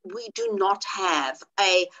concerned, we do not have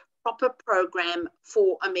a proper program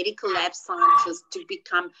for a medical lab scientist to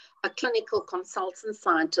become a clinical consultant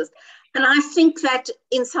scientist. And I think that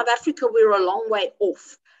in South Africa, we're a long way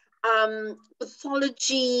off.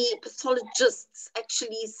 Pathologists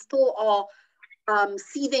actually still are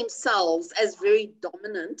see themselves as very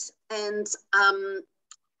dominant, and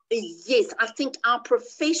yes, I think our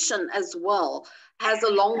profession as well has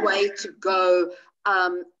a long way to go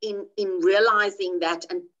in realizing that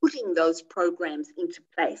and putting those programs into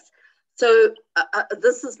place. So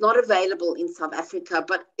this is not available in South Africa,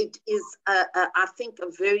 but it is, I think,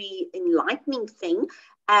 a very enlightening thing.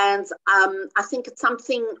 And I think it's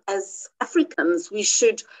something as Africans we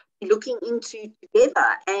should be looking into together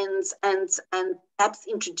and perhaps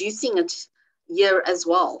introducing it here as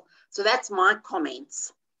well. So that's my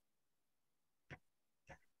comments.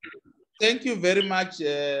 Thank you very much,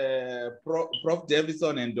 Prof.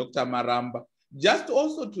 Davison and Dr. Maramba. Just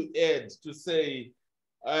also to add, to say,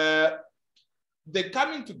 the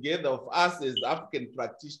coming together of us as African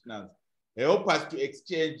practitioners help us to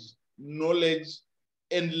exchange knowledge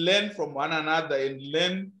and learn from one another and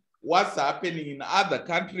learn what's happening in other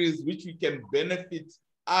countries, which we can benefit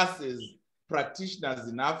us as practitioners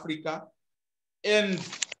in Africa. And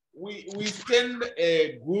we stand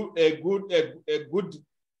a good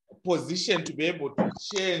position to be able to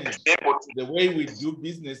change the way we do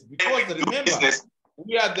business, because remember,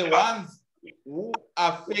 we are the ones who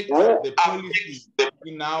affect the policies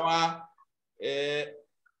in our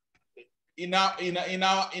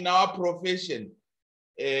profession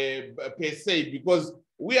per se, because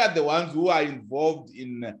we are the ones who are involved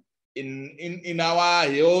in in our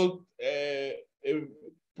health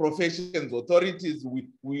professions, authorities,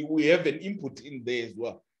 we have an input in there as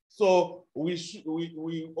well. So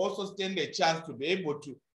we also stand a chance to be able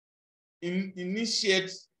to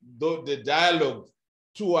initiate the dialogue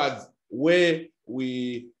towards where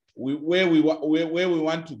we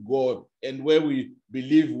want to go and where we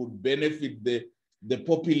believe would benefit the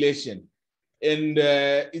population. And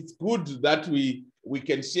it's good that we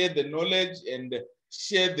can share the knowledge and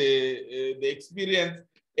share the experience.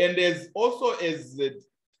 And as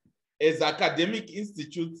academic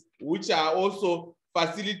institutes which are also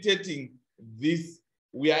facilitating this,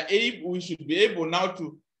 we should be able now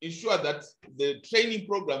to ensure that the training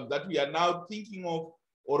programs that we are now thinking of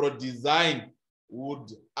or design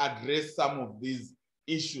would address some of these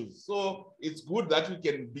issues. So it's good that we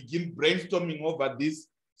can begin brainstorming over this.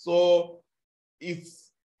 So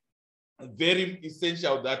it's very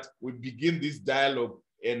essential that we begin this dialogue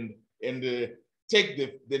and take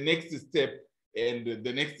the next step. And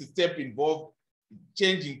the next step involves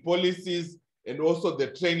changing policies and also the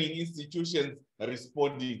training institutions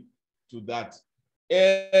responding to that.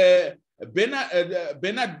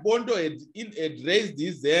 Bernard Bondo had raised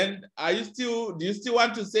his hand. Do you still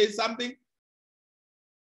want to say something?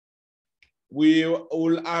 We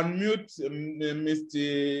will unmute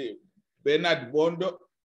Mr. Bernard Bondo.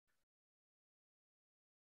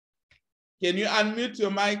 Can you unmute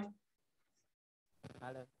your mic?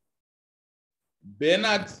 Hello.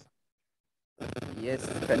 Bernard. Yes,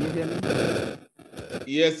 can you hear me?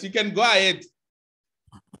 Yes, you can go ahead.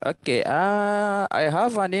 Okay, I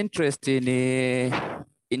have an interest in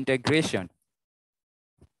integration,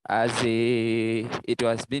 as it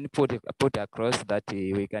was been put across that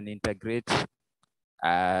we can integrate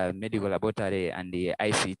medical laboratory and the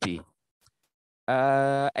ICT.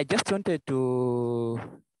 I just wanted to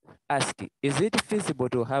ask, is it feasible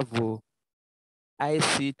to have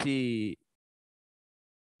ICT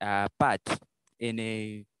part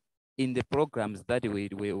in the programs that we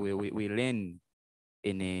learn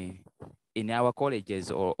in our colleges,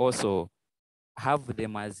 or also have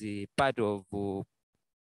them as a part of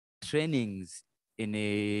trainings in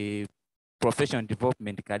a professional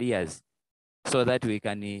development careers, so that we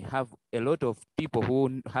can have a lot of people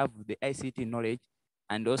who have the ICT knowledge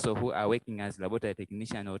and also who are working as laboratory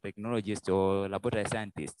technician or technologist or laboratory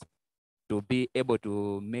scientist, to be able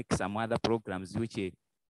to make some other programs which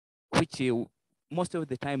most of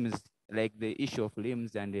the times, like the issue of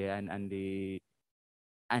limbs and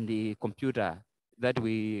the computer, that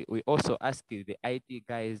we also ask the IT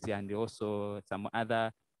guys and also some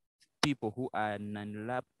other people who are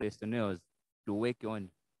non-lab personnel to work on,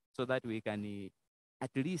 so that we can at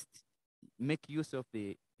least make use of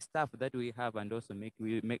the stuff that we have and also make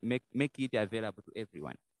it available to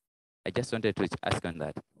everyone. I just wanted to ask on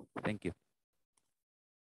that. Thank you.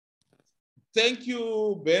 Thank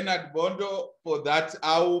you, Bernard Bondo, for that.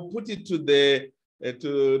 I will put it to the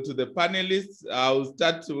panelists. I'll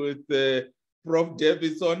start with Prof.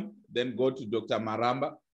 Davison, then go to Dr.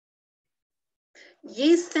 Maramba.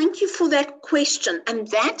 Yes, thank you for that question. And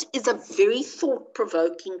that is a very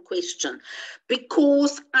thought-provoking question,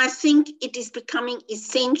 because I think it is becoming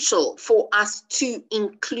essential for us to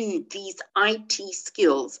include these IT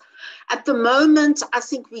skills. At the moment, I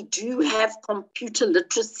think we do have computer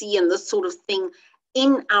literacy and this sort of thing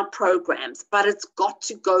in our programs, but it's got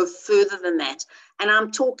to go further than that. And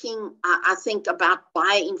I'm talking, I think, about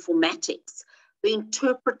bioinformatics, the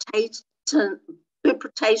interpretation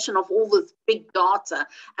of all this big data,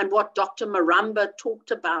 and what Dr. Maramba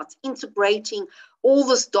talked about, integrating all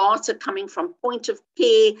this data coming from point of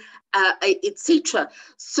care, etc.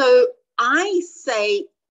 So I say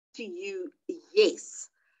to you, yes.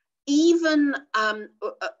 Even and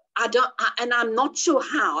I'm not sure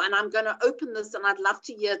how, and I'm going to open this, and I'd love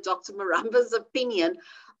to hear Dr. Maramba's opinion.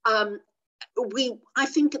 I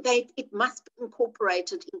think it must be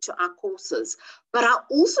incorporated into our courses, but I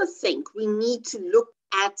also think we need to look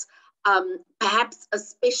at perhaps a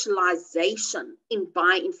specialization in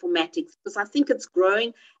bioinformatics, because I think it's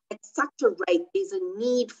growing at such a rate. There's a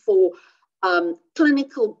need for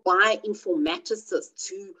clinical bioinformaticists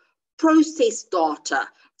to process data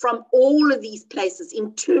from all of these places,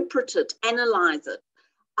 interpret it, analyze it.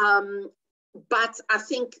 But I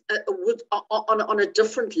think on a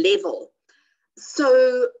different level.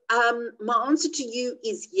 So my answer to you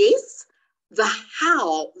is yes. The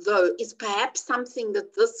how, though, is perhaps something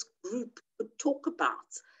that this group could talk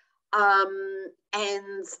about.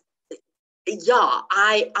 And yeah,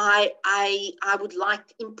 I would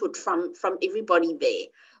like input from everybody there.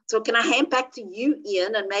 So can I hand back to you,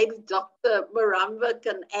 Ian, and maybe Dr. Maramba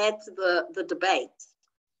can add to the debate?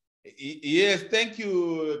 Yes, thank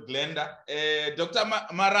you, Glenda. Dr.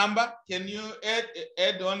 Maramba, can you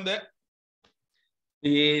add on that?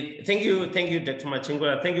 Thank you, Dr.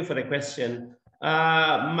 Machingura. Thank you for the question.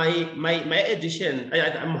 My addition,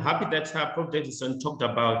 I'm happy that Prof. Davidson talked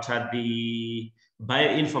about the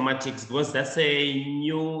bioinformatics, because that's a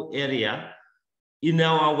new area in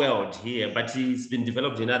our world here, but it's been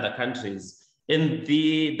developed in other countries. And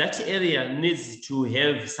that area needs to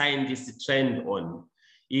have scientists trained on.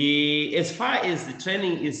 As far as the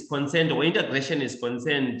training is concerned, or integration is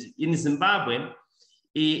concerned, in Zimbabwe,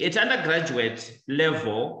 at undergraduate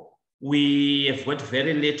level, we have got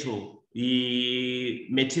very little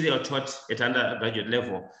material taught at undergraduate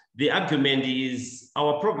level. The argument is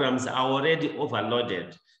our programs are already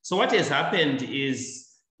overloaded. So what has happened is,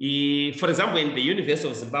 for example, in the University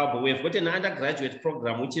of Zimbabwe, we've got an undergraduate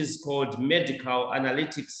program which is called Medical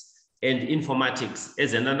Analytics and Informatics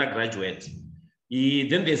as an undergraduate.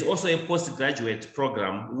 Then there's also a postgraduate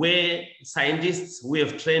program where scientists who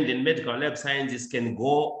have trained in medical lab sciences can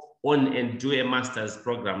go on and do a master's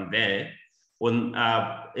program there on,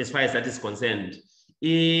 as far as that is concerned.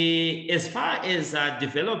 As far as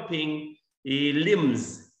developing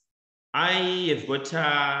limbs, I have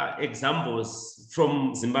got examples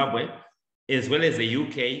from Zimbabwe as well as the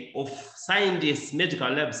UK of scientists, medical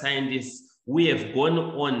lab scientists, who have gone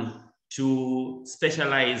on to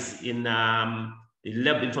specialize in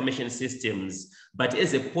lab information systems, but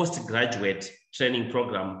as a postgraduate training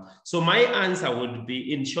program. So my answer would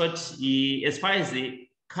be, in short, as far as the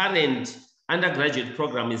current undergraduate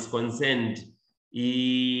program is concerned,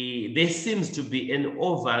 there seems to be an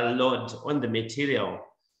overload on the material.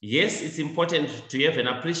 Yes, it's important to have an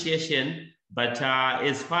appreciation, but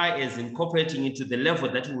as far as incorporating it to the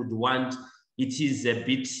level that we would want, it is a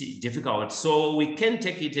bit difficult. So we can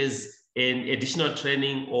take it as an additional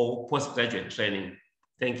training or postgraduate training.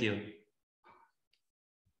 Thank you.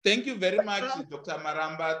 Thank you very much, Dr.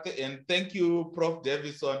 Maramba, and thank you, Prof.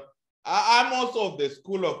 Davison. I'm also of the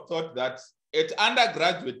school of thought that at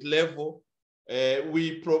undergraduate level,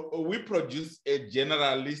 we produce a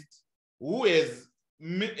generalist who has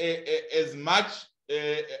as much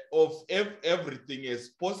of everything as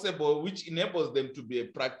possible, which enables them to be a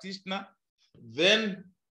practitioner. Then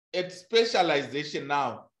at specialization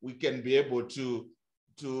now, we can be able to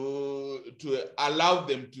allow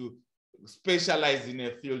them to specialize in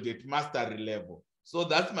a field at mastery level. So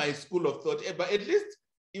that's my school of thought. But at least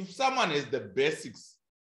if someone has the basics,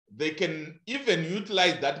 they can even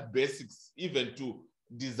utilize that basics even to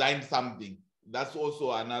design something. That's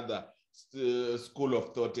also another school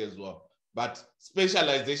of thought as well. But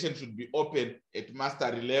specialization should be open at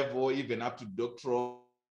mastery level, even up to doctoral.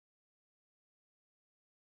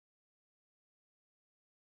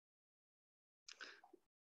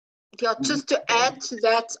 Yeah, just to add to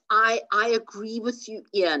that, I agree with you,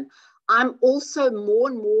 Ian. I'm also more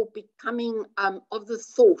and more becoming of the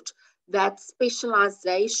thought that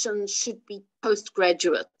specialization should be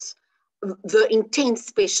postgraduate, the intense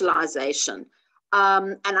specialization.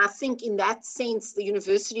 And I think in that sense, the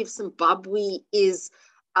University of Zimbabwe is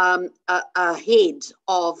ahead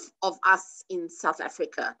of us in South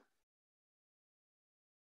Africa.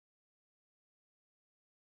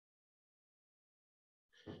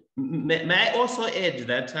 May I also add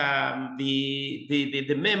that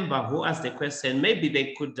the member who asked the question, maybe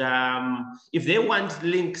they could, if they want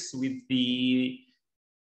links with the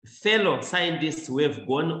fellow scientists who have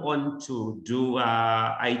gone on to do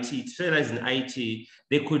IT, specialize in IT,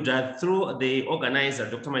 they could, through the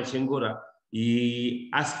organizer, Dr. Machingura,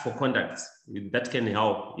 ask for contacts. That can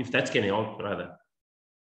help, if that can help, rather.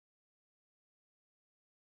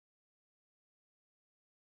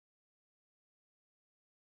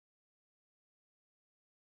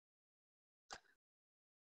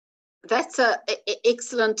 That's an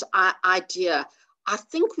excellent idea. I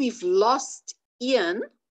think we've lost Ian.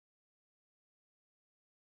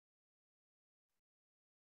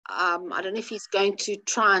 I don't know if he's going to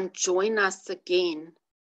try and join us again.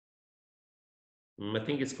 I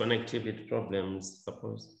think it's connectivity problems,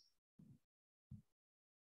 suppose.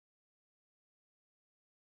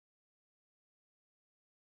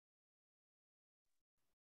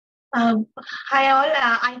 Hi all,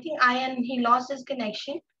 I think Ian, he lost his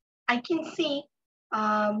connection. I can see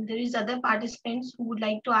there is other participants who would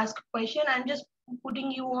like to ask a question. I'm just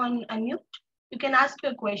putting you on unmute. You can ask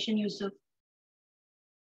your question, Yusuf.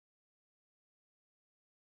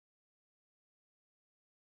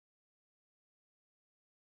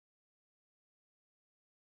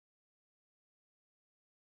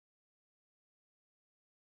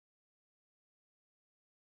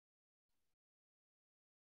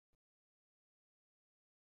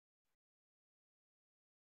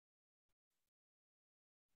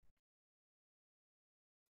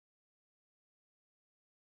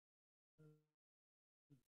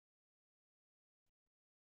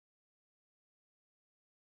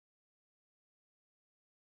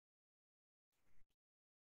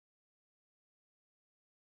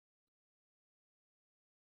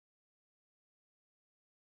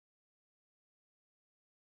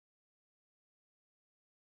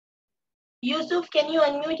 Yusuf, can you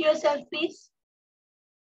unmute yourself, please?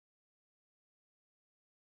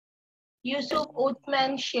 Yusuf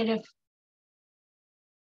Othman Sharif.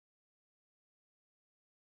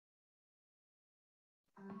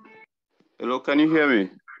 Hello, can you hear me?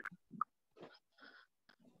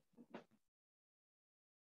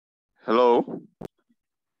 Hello?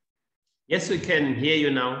 Yes, we can hear you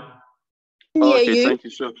now. Okay, thank you.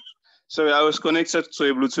 Sure. Sorry, I was connected to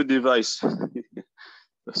a Bluetooth device.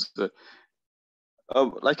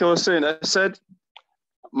 Like I was saying, I said,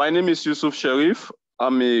 my name is Yusuf Sharif.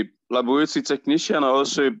 I'm a laboratory technician,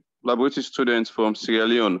 also a laboratory student from Sierra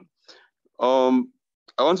Leone. I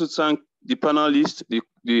want to thank the panelists,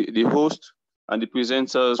 the host, and the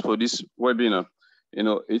presenters for this webinar. You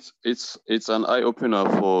know, it's an eye opener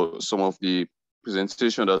for some of the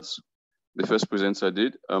presentation that the first presenter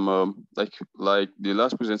did. Like the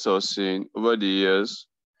last presenter was saying, over the years,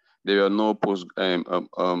 there are no post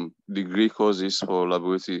degree courses for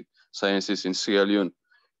laboratory sciences in Sierra Leone.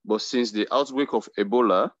 But since the outbreak of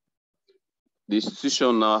Ebola, the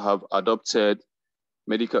institution now have adopted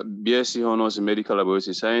medical BSc honors in medical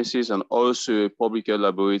laboratory sciences and also public health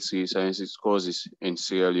laboratory sciences courses in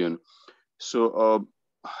Sierra Leone. So,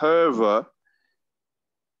 however,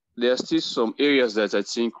 there are still some areas that I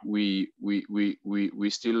think we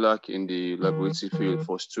still lack in the laboratory field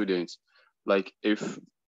for students. Like if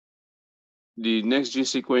the next gene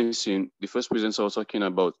sequencing, the first presenter was talking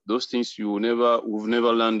about, those things we've never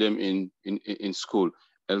learned them in school,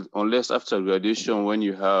 unless after graduation when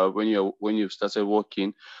you've started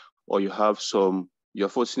working, or you're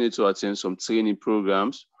fortunate to attend some training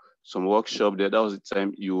programs, some workshop there. That was the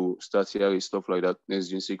time you start hearing stuff like that, next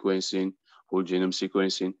gene sequencing, whole genome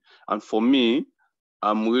sequencing. And for me,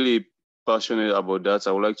 I'm really passionate about that.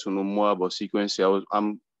 I would like to know more about sequencing.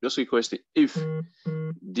 I'm just requesting if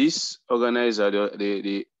this organizer,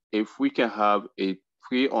 if we can have a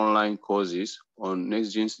free online courses on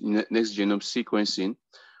next genome sequencing,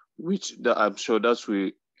 which I'm sure that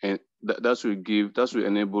will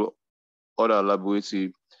enable other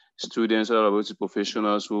laboratory students, other laboratory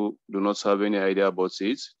professionals who do not have any idea about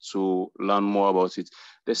it to learn more about it.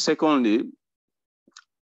 Secondly,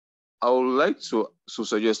 I would like to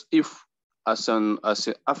suggest, if as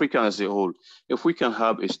African as a whole, if we can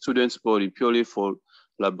have a student's body purely for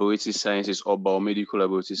laboratory sciences or biomedical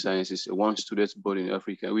laboratory sciences, one student's body in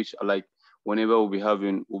Africa, which like whenever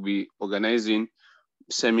we'll be organizing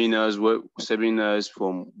seminars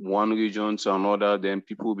from one region to another, then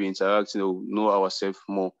people will be interacting, they'll know ourselves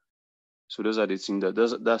more. So those are the things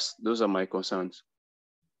those are my concerns.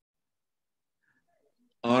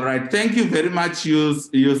 All right, thank you very much,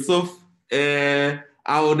 Yusuf.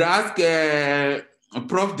 I would ask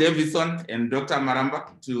Prof. Davison and Dr. Maramba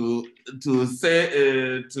to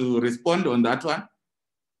respond on that one.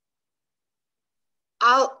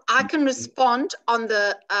 I can respond on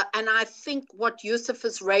the, and I think what Yusuf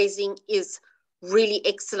is raising is really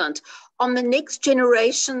excellent. On the next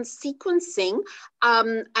generation sequencing,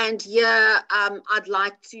 and here I'd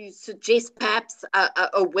like to suggest perhaps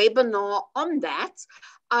a webinar on that.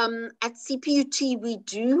 At CPUT, we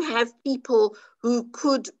do have people who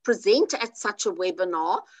could present at such a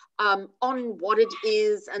webinar on what it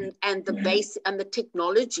is and the base and the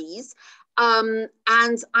technologies.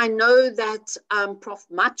 And I know that Prof.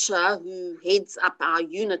 Macha, who heads up our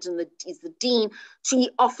unit and is the dean, she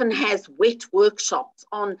often has wet workshops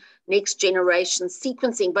on next generation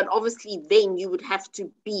sequencing, but obviously then you would have to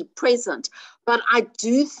be present. But I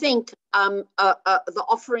do think the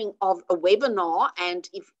offering of a webinar, and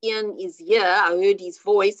if Ian is here, I heard his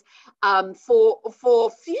voice,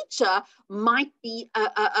 for future might be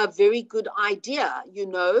a very good idea, you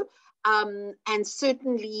know. And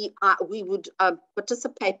certainly we would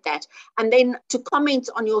participate that. And then to comment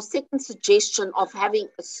on your second suggestion of having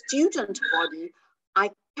a student body,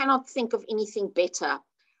 I cannot think of anything better.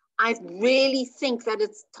 I really think that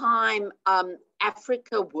it's time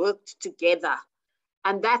Africa worked together.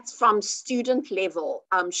 And that's from student level,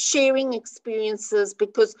 sharing experiences,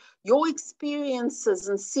 because your experiences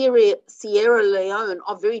in Sierra Leone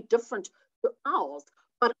are very different to ours.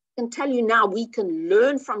 But I can tell you now, we can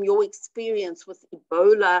learn from your experience with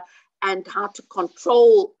Ebola and how to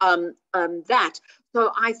control that.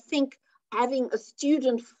 So I think having a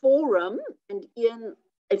student forum, and Ian,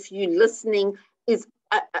 if you're listening, is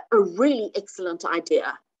a really excellent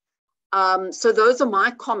idea. So those are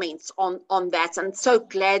my comments on that. I'm so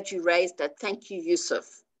glad you raised it. Thank you,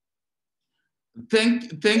 Yusuf.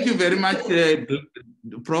 Thank you very much,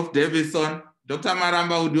 Prof. Davison. Dr.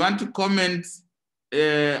 Maramba, would you want to comment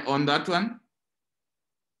on that one?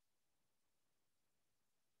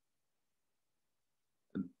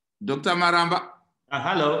 Dr. Maramba?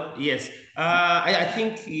 Hello, yes. I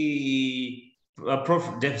think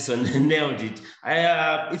Prof. Davison nailed it.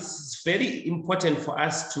 It's very important for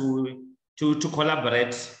us to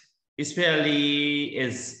collaborate, especially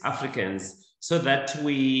as Africans, so that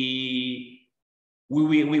we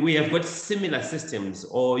have got similar systems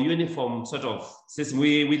or uniform sort of system.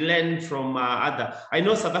 We learn from other. I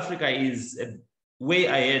know South Africa is way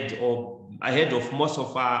ahead of most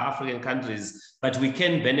of our African countries, but we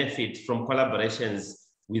can benefit from collaborations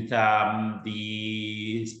with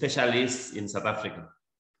the specialists in South Africa.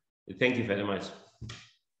 Thank you very much.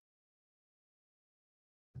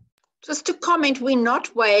 Just to comment, we're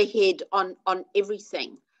not way ahead on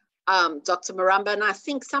everything, Dr. Maramba, and I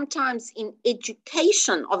think sometimes in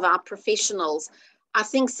education of our professionals, I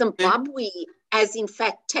think Zimbabwe has in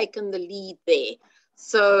fact taken the lead there.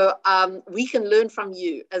 So we can learn from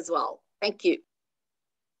you as well. Thank you.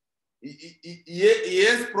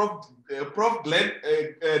 Yes, Prof. Glenn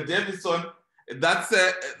Davison. That's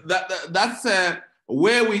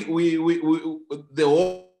where the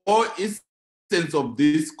whole essence of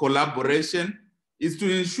this collaboration is to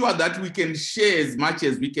ensure that we can share as much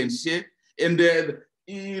as we can share, and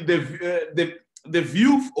the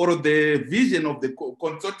view or the vision of the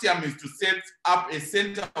consortium is to set up a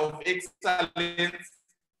center of excellence,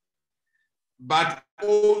 but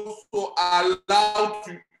also allow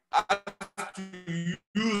us to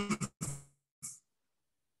use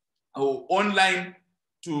our online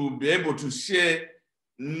to be able to share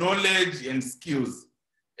knowledge and skills.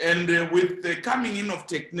 And with the coming in of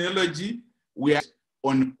technology, we are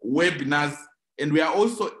on webinars, and we are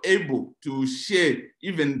also able to share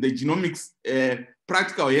even the genomics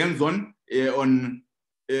practical hands-on on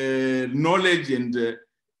knowledge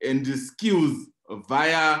and skills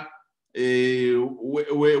via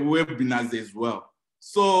webinars as well.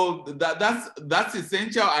 So that's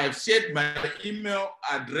essential. I have shared my email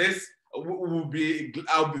address. I'll be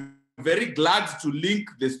very glad to link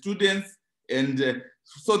the students, and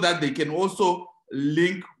so that they can also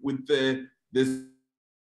link with the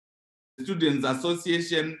Students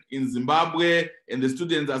Association in Zimbabwe and the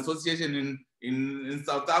Students Association in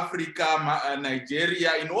South Africa,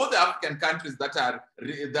 Nigeria, in all the African countries that are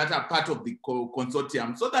part of the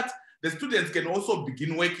consortium, so that the students can also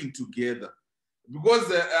begin working together.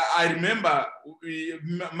 Because I remember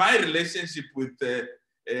my relationship with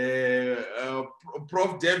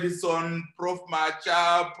Prof. Davison, Prof.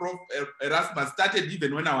 Macha, Prof. Erasmus started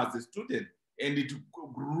even when I was a student, and it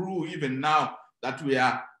grew even now that we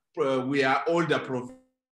are older professors.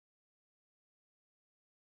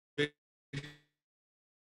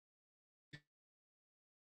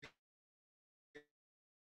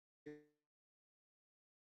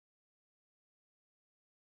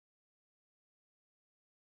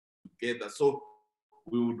 Together. So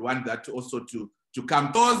we would want that also to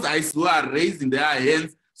come. Those guys who are raising their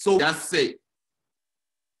hands, so just say.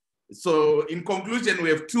 So in conclusion, we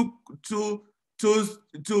have two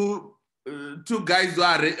guys who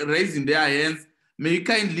are raising their hands. May you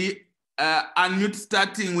kindly unmute,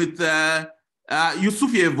 starting with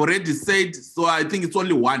Yusuf. You have already said, so I think it's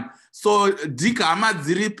only one. So Dika Ahmad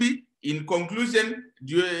Ziripi, in conclusion,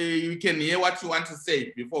 you can hear what you want to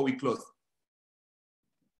say before we close.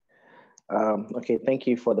 Okay, thank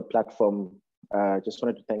you for the platform. Just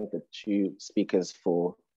wanted to thank the two speakers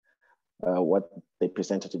for what they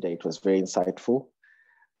presented today. It was very insightful.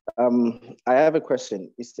 I have a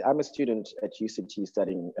question. I'm a student at UCT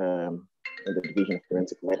studying in the Division of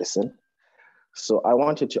Forensic Medicine. So I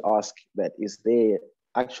wanted to ask that, is there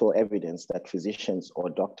actual evidence that physicians or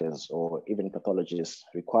doctors or even pathologists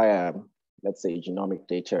require, let's say, genomic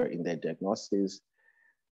data in their diagnosis?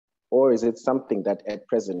 Or is it something that at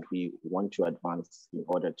present we want to advance in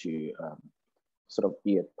order to sort of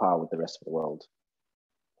be at par with the rest of the world?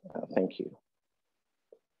 Thank you.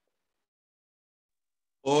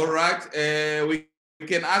 All right, we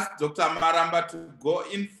can ask Dr. Maramba to go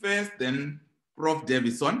in first, then Prof.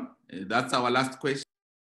 Davison. That's our last question.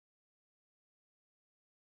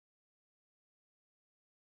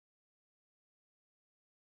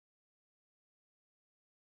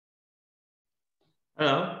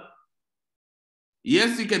 Hello?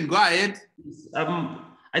 Yes, you can go ahead.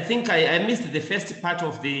 I think I missed the first part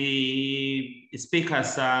of the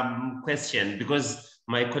speaker's question because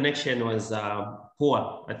my connection was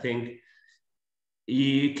poor, I think.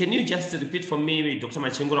 Can you just repeat for me, Dr.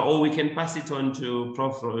 Machingura, or we can pass it on to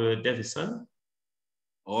Prof. Davison?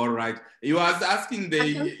 All right. You was asking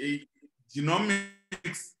the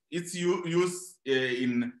genomics, its use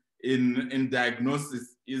in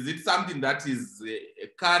diagnosis. Is it something that is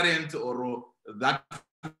current or that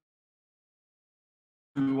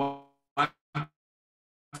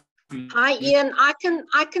Hi, Ian. I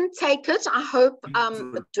can take it. I hope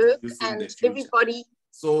Dirk and everybody.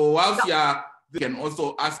 So whilst you can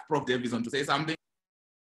also ask Prof. Davison to say something.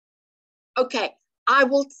 Okay, I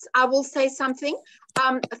will say something.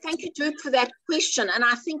 Thank you, Dirk, for that question, and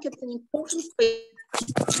I think it's an important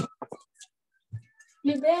question.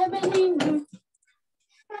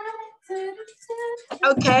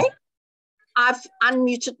 Okay, I've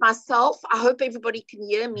unmuted myself. I hope everybody can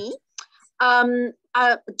hear me.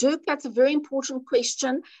 Dirk, that's a very important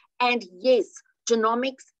question. And yes,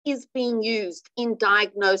 genomics is being used in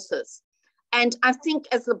diagnosis. And I think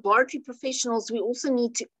as laboratory professionals, we also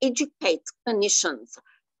need to educate clinicians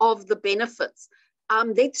of the benefits.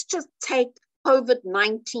 Let's just take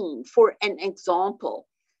COVID-19 for an example.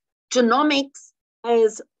 Genomics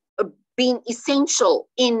has been essential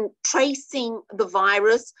in tracing the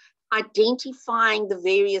virus, identifying the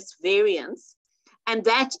various variants, and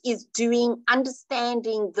that is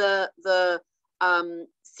understanding the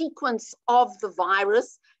sequence of the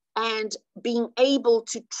virus and being able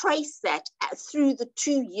to trace that through the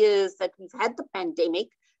 2 years that we've had the pandemic.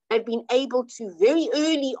 They've been able to very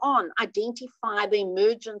early on identify the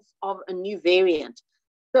emergence of a new variant.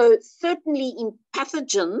 So certainly in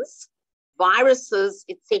pathogens, viruses,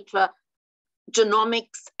 etc.,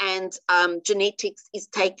 genomics and genetics is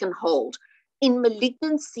taken hold. In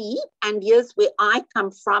malignancy, and here's where I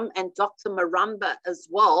come from, and Dr. Maramba as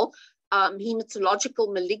well, hematological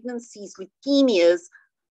malignancies, leukemias,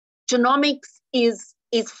 genomics is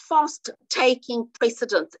fast taking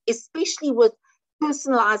precedence, especially with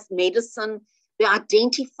personalized medicine, the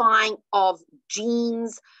identifying of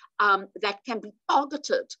genes that can be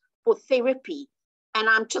targeted for therapy. And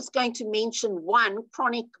I'm just going to mention one,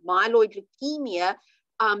 chronic myeloid leukemia.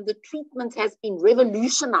 The treatment has been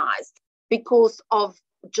revolutionized because of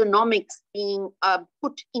genomics being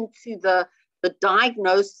put into the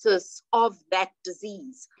diagnosis of that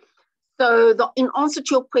disease. So in answer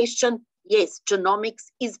to your question, yes,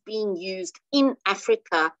 genomics is being used in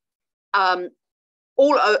Africa and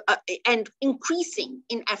increasing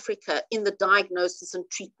in Africa in the diagnosis and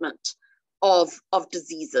treatment of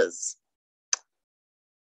diseases.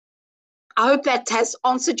 I hope that has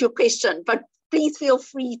answered your question, but please feel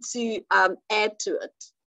free to add to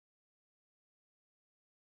it.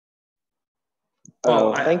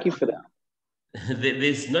 Thank you for that.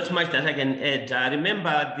 There's not much that I can add.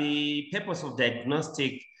 Remember, the purpose of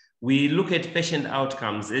diagnostic, we look at patient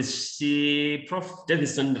outcomes. As Prof.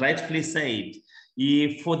 Davison rightfully said,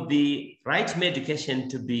 for the right medication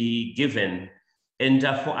to be given, and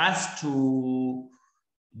for us to,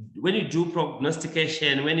 when you do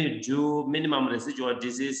prognostication, when you do minimum residual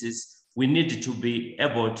diseases, we need to be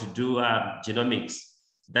able to do genomics.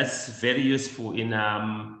 That's very useful in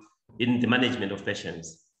the management of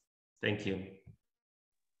patients. Thank you.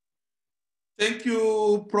 Thank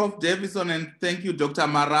you, Prof. Davison, and thank you, Dr.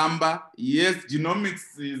 Maramba. Yes,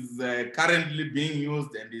 genomics is currently being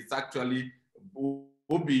used, and it's actually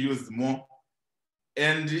will be used more.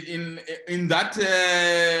 And in that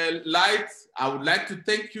light, I would like to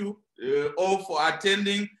thank you all for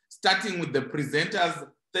attending, starting with the presenters.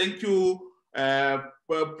 Thank you,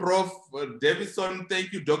 Prof. Davison.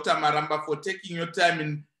 Thank you, Dr. Maramba, for taking your time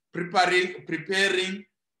in preparing.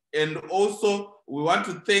 And also, we want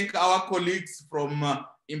to thank our colleagues from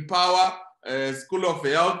Empower School of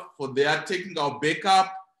Health for their technical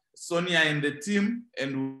backup, Sonia and the team,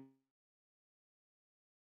 and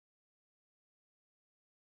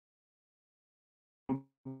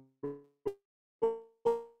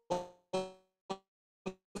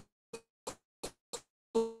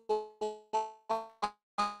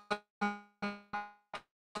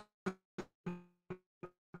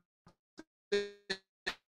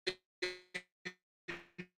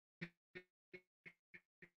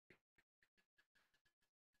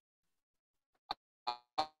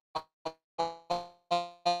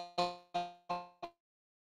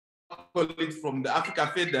colleagues from the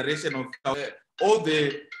Africa Federation of all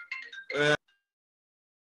the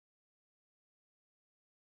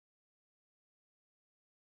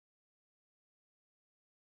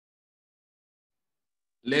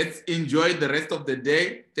let's enjoy the rest of the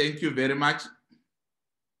day. Thank you very much.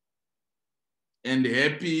 And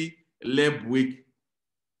happy Lab Week.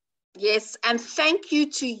 Yes, and thank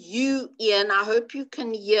you to you, Ian. I hope you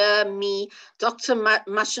can hear me, Dr.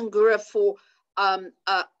 Mashangura, for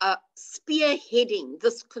spearheading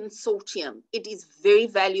this consortium. It is very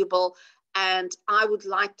valuable, and I would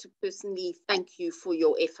like to personally thank you for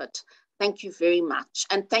your effort. Thank you very much,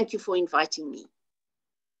 and thank you for inviting me.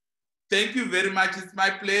 Thank you very much. It's my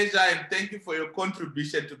pleasure, and thank you for your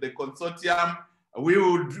contribution to the consortium. we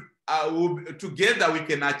would, together we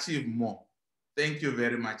can achieve more. Thank you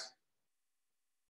very much.